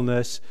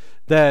sinfulness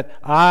that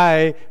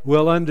I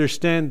will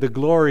understand the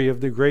glory of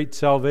the great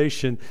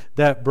salvation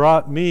that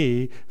brought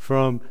me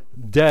from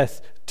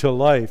death to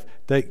life,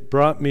 that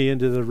brought me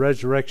into the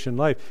resurrection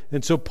life.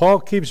 And so Paul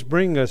keeps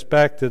bringing us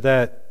back to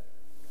that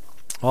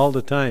all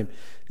the time.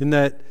 In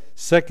that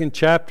second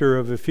chapter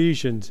of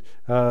Ephesians,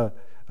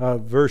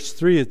 verse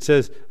 3, it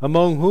says,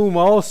 among whom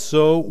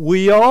also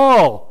we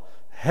all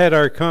had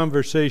our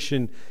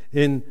conversation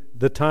in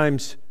the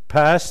times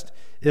past,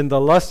 in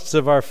the lusts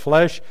of our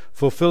flesh,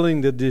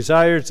 fulfilling the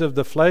desires of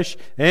the flesh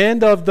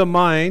and of the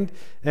mind,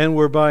 and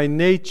were by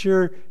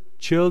nature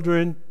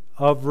children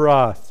of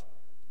wrath,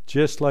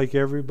 just like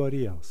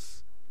everybody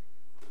else.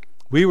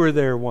 We were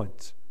there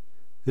once.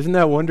 Isn't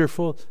that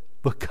wonderful?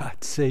 But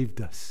God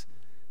saved us.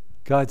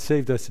 God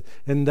saved us.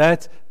 And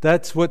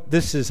that's what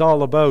this is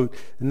all about.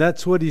 And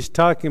that's what he's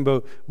talking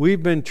about.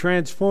 We've been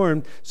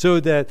transformed so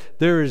that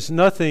there is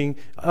nothing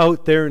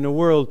out there in the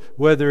world,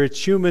 whether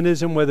it's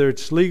humanism, whether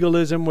it's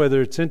legalism,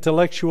 whether it's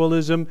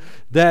intellectualism,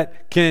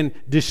 that can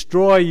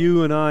destroy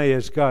you and I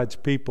as God's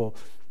people.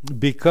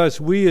 Because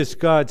we as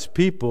God's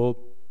people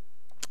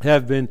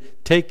have been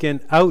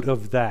taken out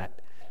of that.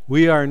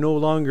 We are no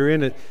longer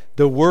in it.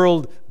 The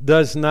world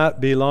does not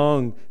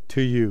belong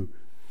to you.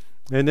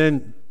 And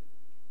then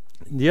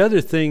the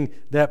other thing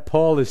that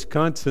Paul is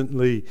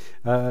constantly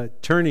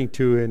turning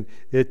to, and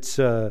it's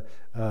a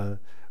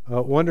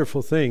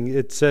wonderful thing.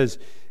 It says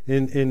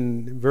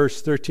in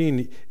verse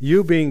 13,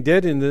 you being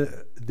dead in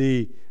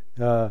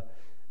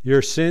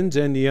your sins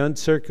and the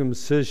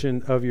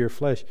uncircumcision of your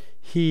flesh,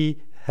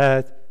 He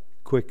hath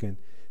quickened.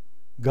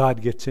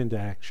 God gets into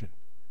action.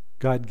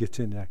 God gets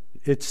into action.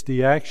 It's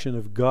the action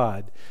of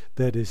God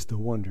that is the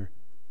wonder.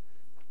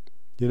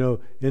 You know,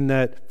 in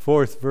that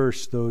fourth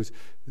verse, those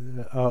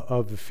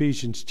of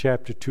Ephesians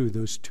chapter 2,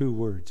 those two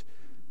words,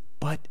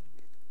 but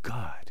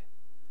God.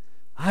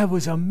 I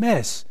was a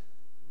mess,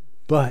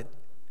 but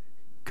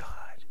God.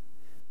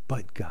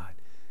 But God.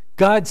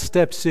 God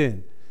steps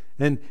in.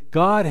 And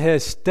God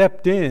has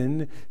stepped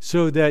in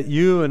so that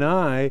you and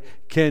I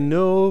can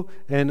know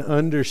and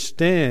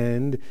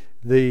understand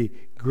the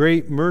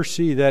great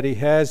mercy that He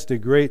has, the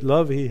great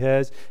love He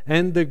has,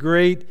 and the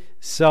great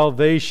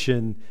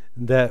salvation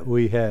that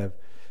we have.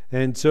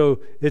 And so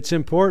it's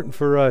important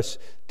for us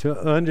to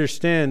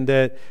understand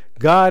that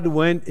God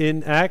went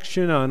in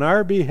action on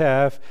our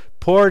behalf,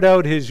 poured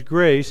out His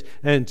grace,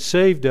 and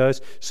saved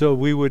us so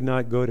we would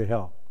not go to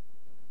hell.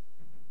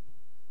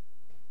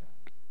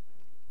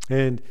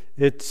 And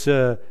it's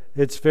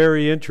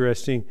very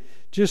interesting.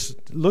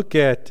 Just look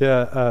at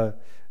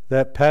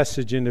that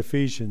passage in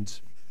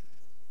Ephesians.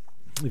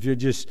 If you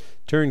just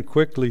turn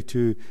quickly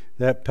to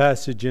that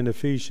passage in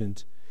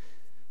Ephesians.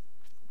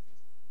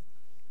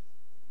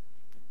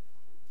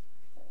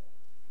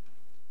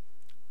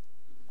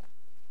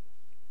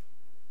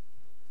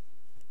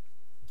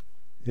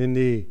 In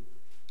the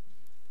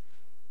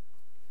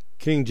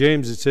King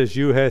James it says,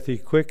 you hath He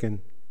quickened.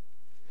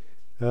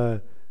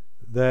 That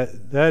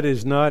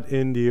is not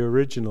in the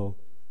original.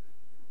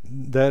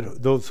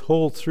 Those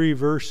whole three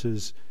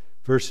verses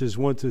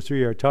 1 through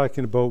 3, are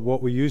talking about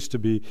what we used to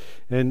be.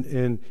 And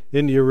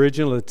in the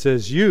original it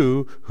says,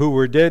 you who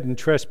were dead in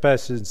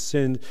trespasses and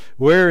sins,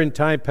 where in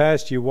time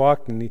past you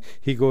walked, and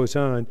he goes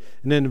on.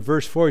 And then in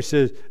verse 4 he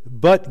says,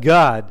 but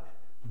God,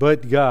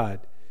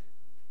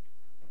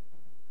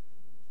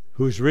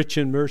 who's rich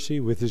in mercy,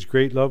 with His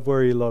great love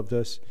where He loved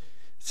us. It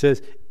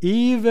says,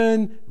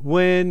 even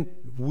when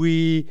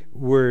we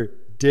were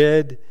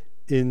dead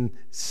in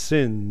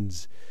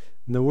sins.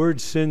 And the word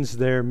sins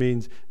there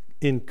means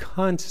in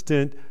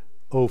constant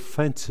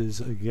offenses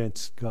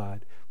against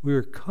God. We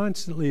were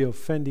constantly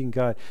offending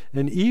God.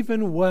 And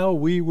even while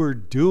we were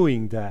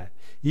doing that,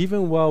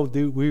 even while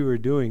we were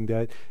doing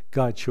that,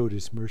 God showed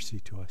his mercy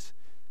to us.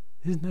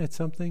 Isn't that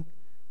something?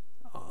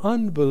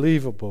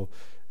 Unbelievable.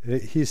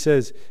 He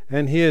says,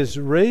 and he has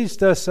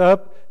raised us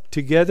up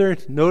together.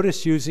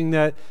 Notice using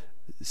that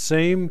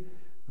same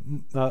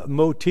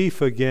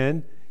motif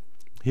again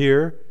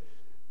here,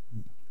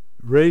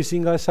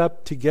 raising us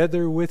up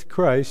together with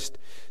Christ.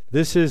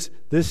 This is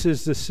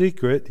the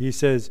secret. He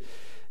says,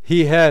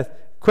 he hath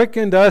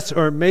quickened us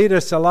or made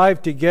us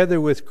alive together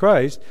with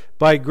Christ.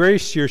 By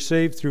grace you're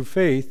saved through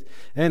faith,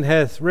 and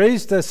hath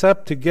raised us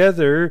up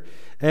together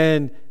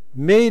and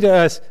made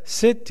us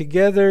sit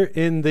together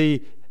in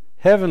the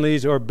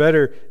heavenlies, or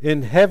better,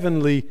 in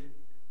heavenly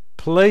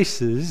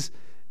places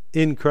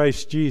in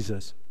Christ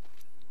Jesus.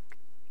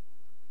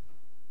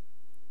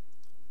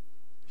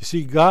 You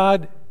see,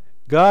 God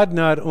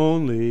not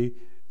only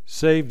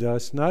saved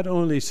us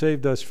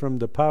from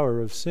the power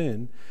of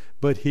sin,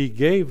 but he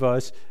gave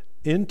us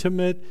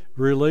intimate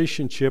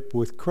relationship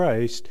with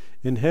Christ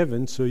in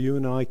heaven, so you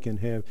and I can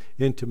have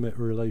intimate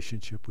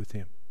relationship with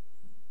him.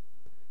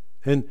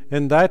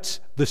 And that's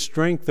the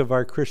strength of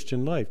our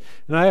Christian life.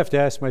 And I have to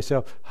ask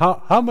myself,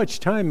 how much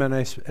time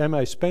am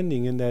I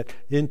spending in that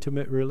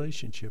intimate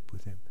relationship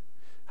with him?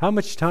 How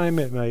much time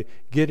am I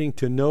getting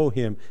to know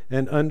him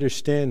and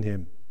understand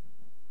him?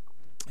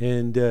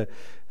 And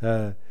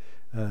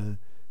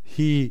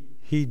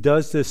he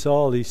does this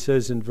all, he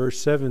says in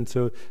verse 7,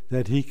 so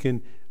that he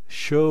can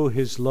show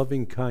his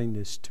loving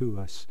kindness to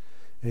us,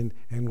 and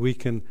we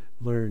can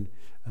learn.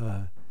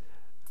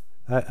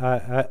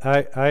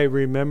 I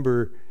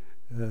remember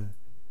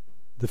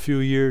the few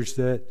years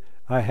that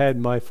I had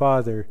my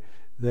father,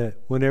 that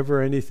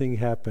whenever anything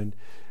happened,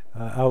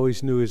 I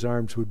always knew his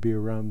arms would be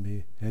around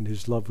me and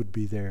his love would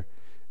be there.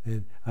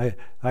 And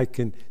I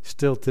can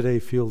still today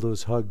feel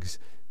those hugs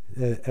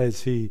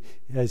as he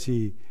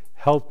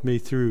helped me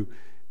through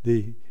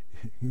the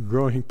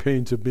growing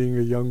pains of being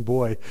a young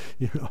boy,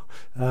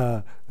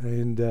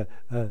 and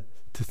to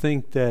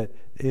think that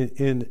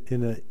in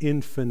an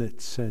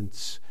infinite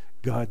sense,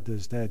 God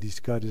does that. He's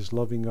got his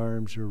loving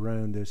arms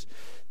around us.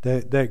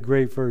 That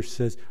great verse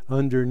says,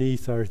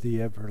 underneath are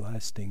the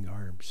everlasting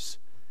arms.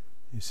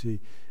 You see,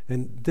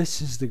 and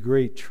this is the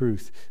great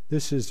truth.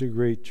 This is the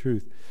great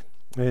truth.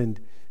 And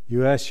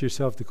you ask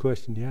yourself the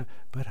question, yeah,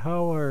 but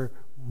how are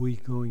we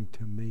going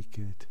to make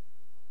it?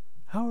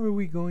 How are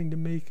we going to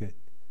make it?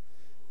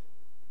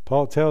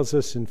 Paul tells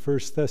us in 1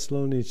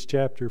 Thessalonians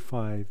chapter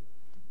 5,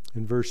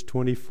 in verse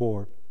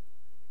 24,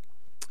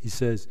 he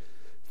says,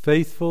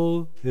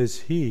 faithful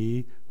is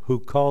he who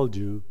called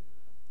you,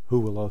 who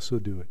will also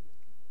do it.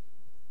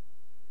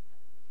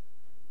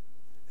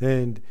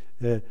 And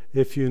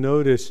if you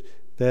notice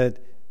that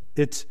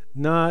it's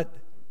not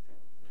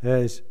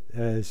as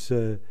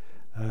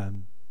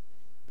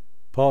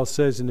Paul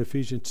says in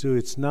Ephesians 2,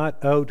 it's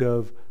not out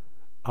of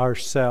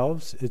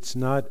ourselves, it's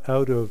not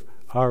out of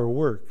our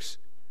works.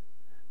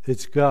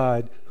 It's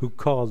God who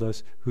called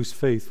us, who's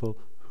faithful,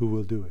 who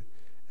will do it.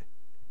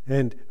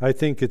 And I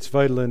think it's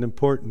vital and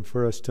important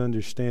for us to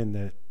understand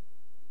that.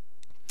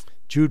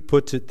 Jude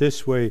puts it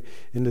this way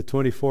in the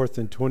 24th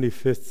and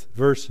 25th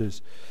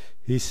verses.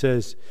 He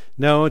says,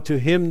 now unto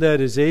him that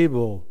is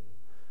able,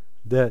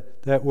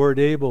 that word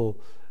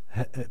able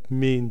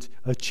means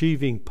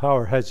achieving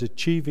power, has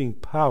achieving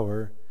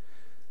power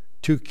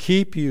to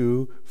keep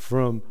you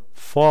from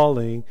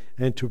falling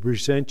and to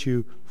present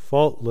you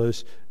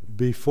faultless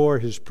before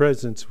his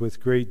presence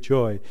with great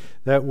joy.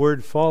 That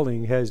word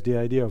falling has the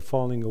idea of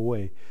falling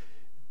away.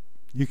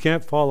 You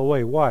can't fall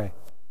away. Why?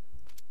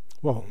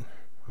 Well,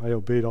 I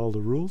obeyed all the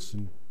rules,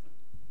 and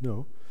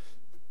no.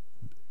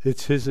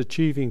 It's his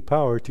achieving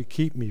power to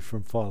keep me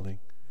from falling.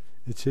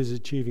 It's his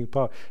achieving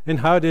power. And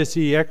how does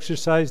he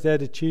exercise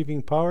that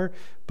achieving power?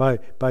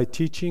 By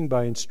teaching,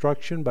 by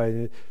instruction, by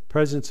the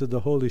presence of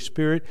the Holy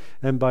Spirit,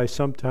 and by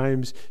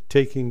sometimes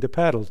taking the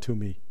paddle to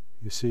me,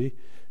 you see,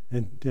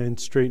 and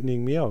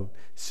straightening me out.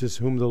 It says,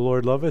 whom the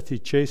Lord loveth, he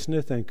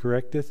chasteneth and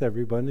correcteth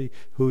everybody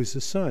who is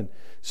the Son.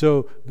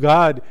 So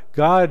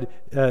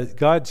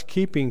God's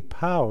keeping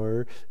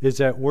power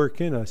is at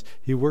work in us.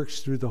 He works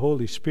through the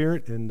Holy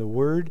Spirit and the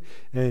Word,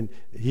 and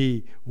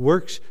he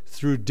works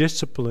through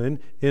discipline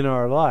in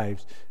our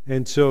lives.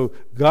 And so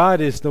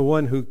God is the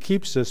one who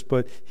keeps us,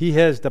 but he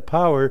has the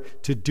power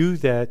to do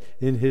that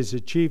in his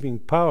achieving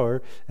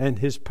power, and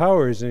his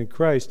power is in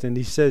Christ. And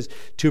he says,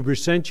 to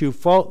present you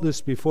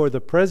faultless before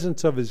the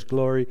presence of his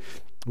glory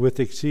with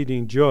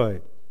exceeding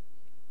joy.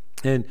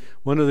 And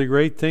one of the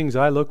great things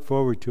I look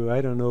forward to, I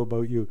don't know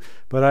about you,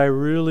 but I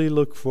really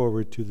look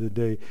forward to the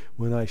day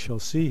when I shall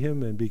see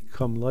him and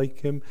become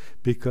like him,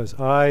 because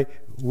I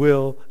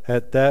will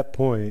at that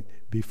point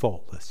be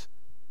faultless.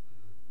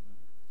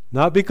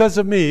 Not because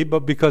of me,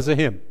 but because of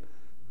him.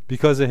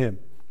 Because of him.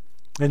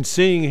 And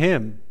seeing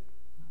him,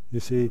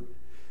 you see,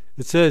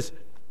 it says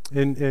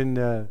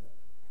in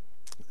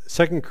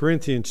 2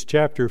 Corinthians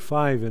chapter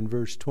 5 and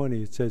verse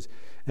 20, it says,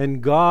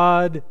 and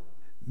God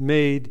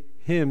made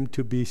him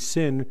to be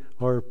sin,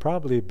 or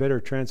probably a better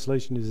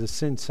translation is a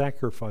sin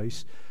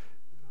sacrifice,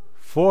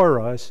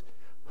 for us,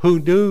 who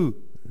knew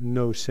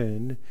no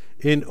sin,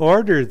 in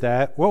order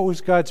that, what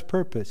was God's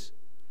purpose?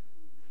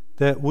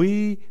 That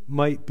we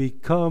might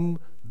become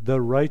the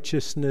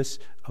righteousness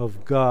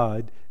of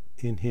God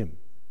in him.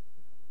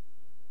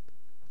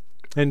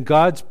 And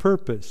God's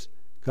purpose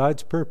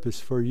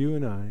for you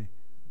and I,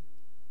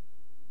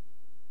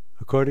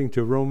 according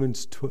to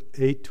Romans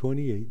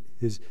 8:28,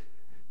 is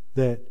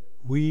that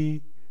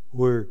we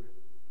were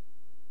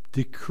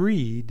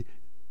decreed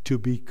to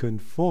be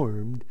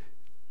conformed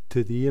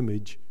to the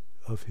image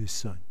of his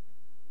Son.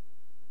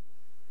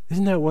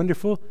 Isn't that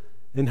wonderful?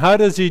 And how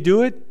does he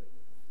do it?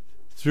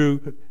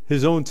 Through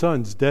his own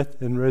Son's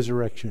death and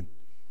resurrection,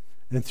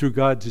 and through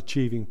God's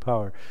achieving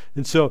power.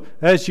 And so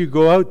as you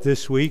go out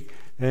this week,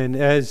 and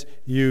as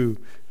you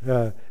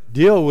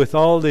deal with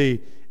all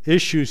the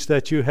issues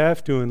that you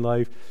have to in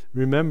life,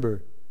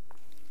 remember,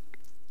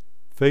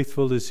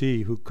 faithful is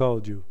he who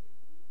called you,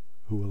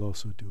 who will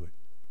also do it.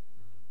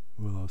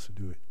 Who will also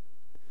do it.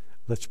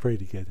 Let's pray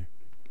together.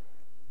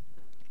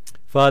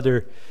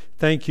 Father,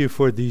 thank you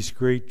for these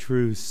great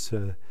truths.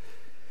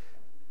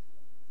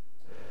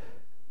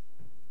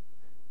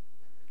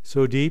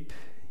 So deep,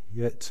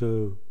 yet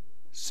so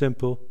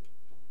simple,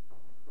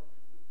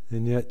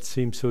 and yet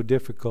seem so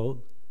difficult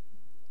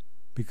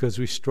because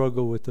we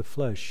struggle with the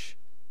flesh.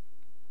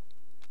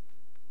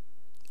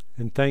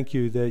 And thank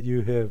you that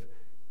you have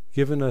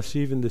given us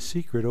even the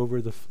secret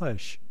over the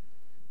flesh,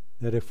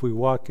 that if we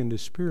walk in the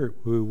Spirit,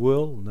 we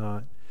will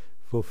not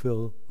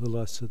fulfill the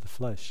lusts of the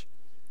flesh.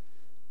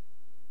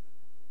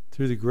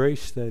 Through the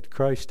grace that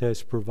Christ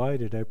has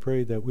provided, I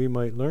pray that we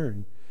might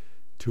learn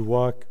to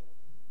walk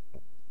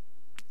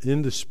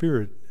in the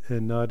Spirit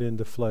and not in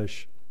the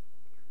flesh,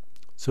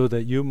 so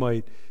that you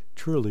might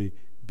truly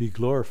be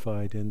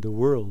glorified and the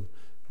world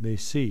may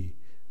see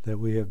that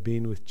we have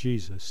been with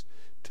Jesus.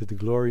 To the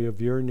glory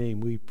of your name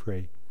we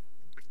pray.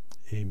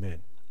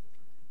 Amen.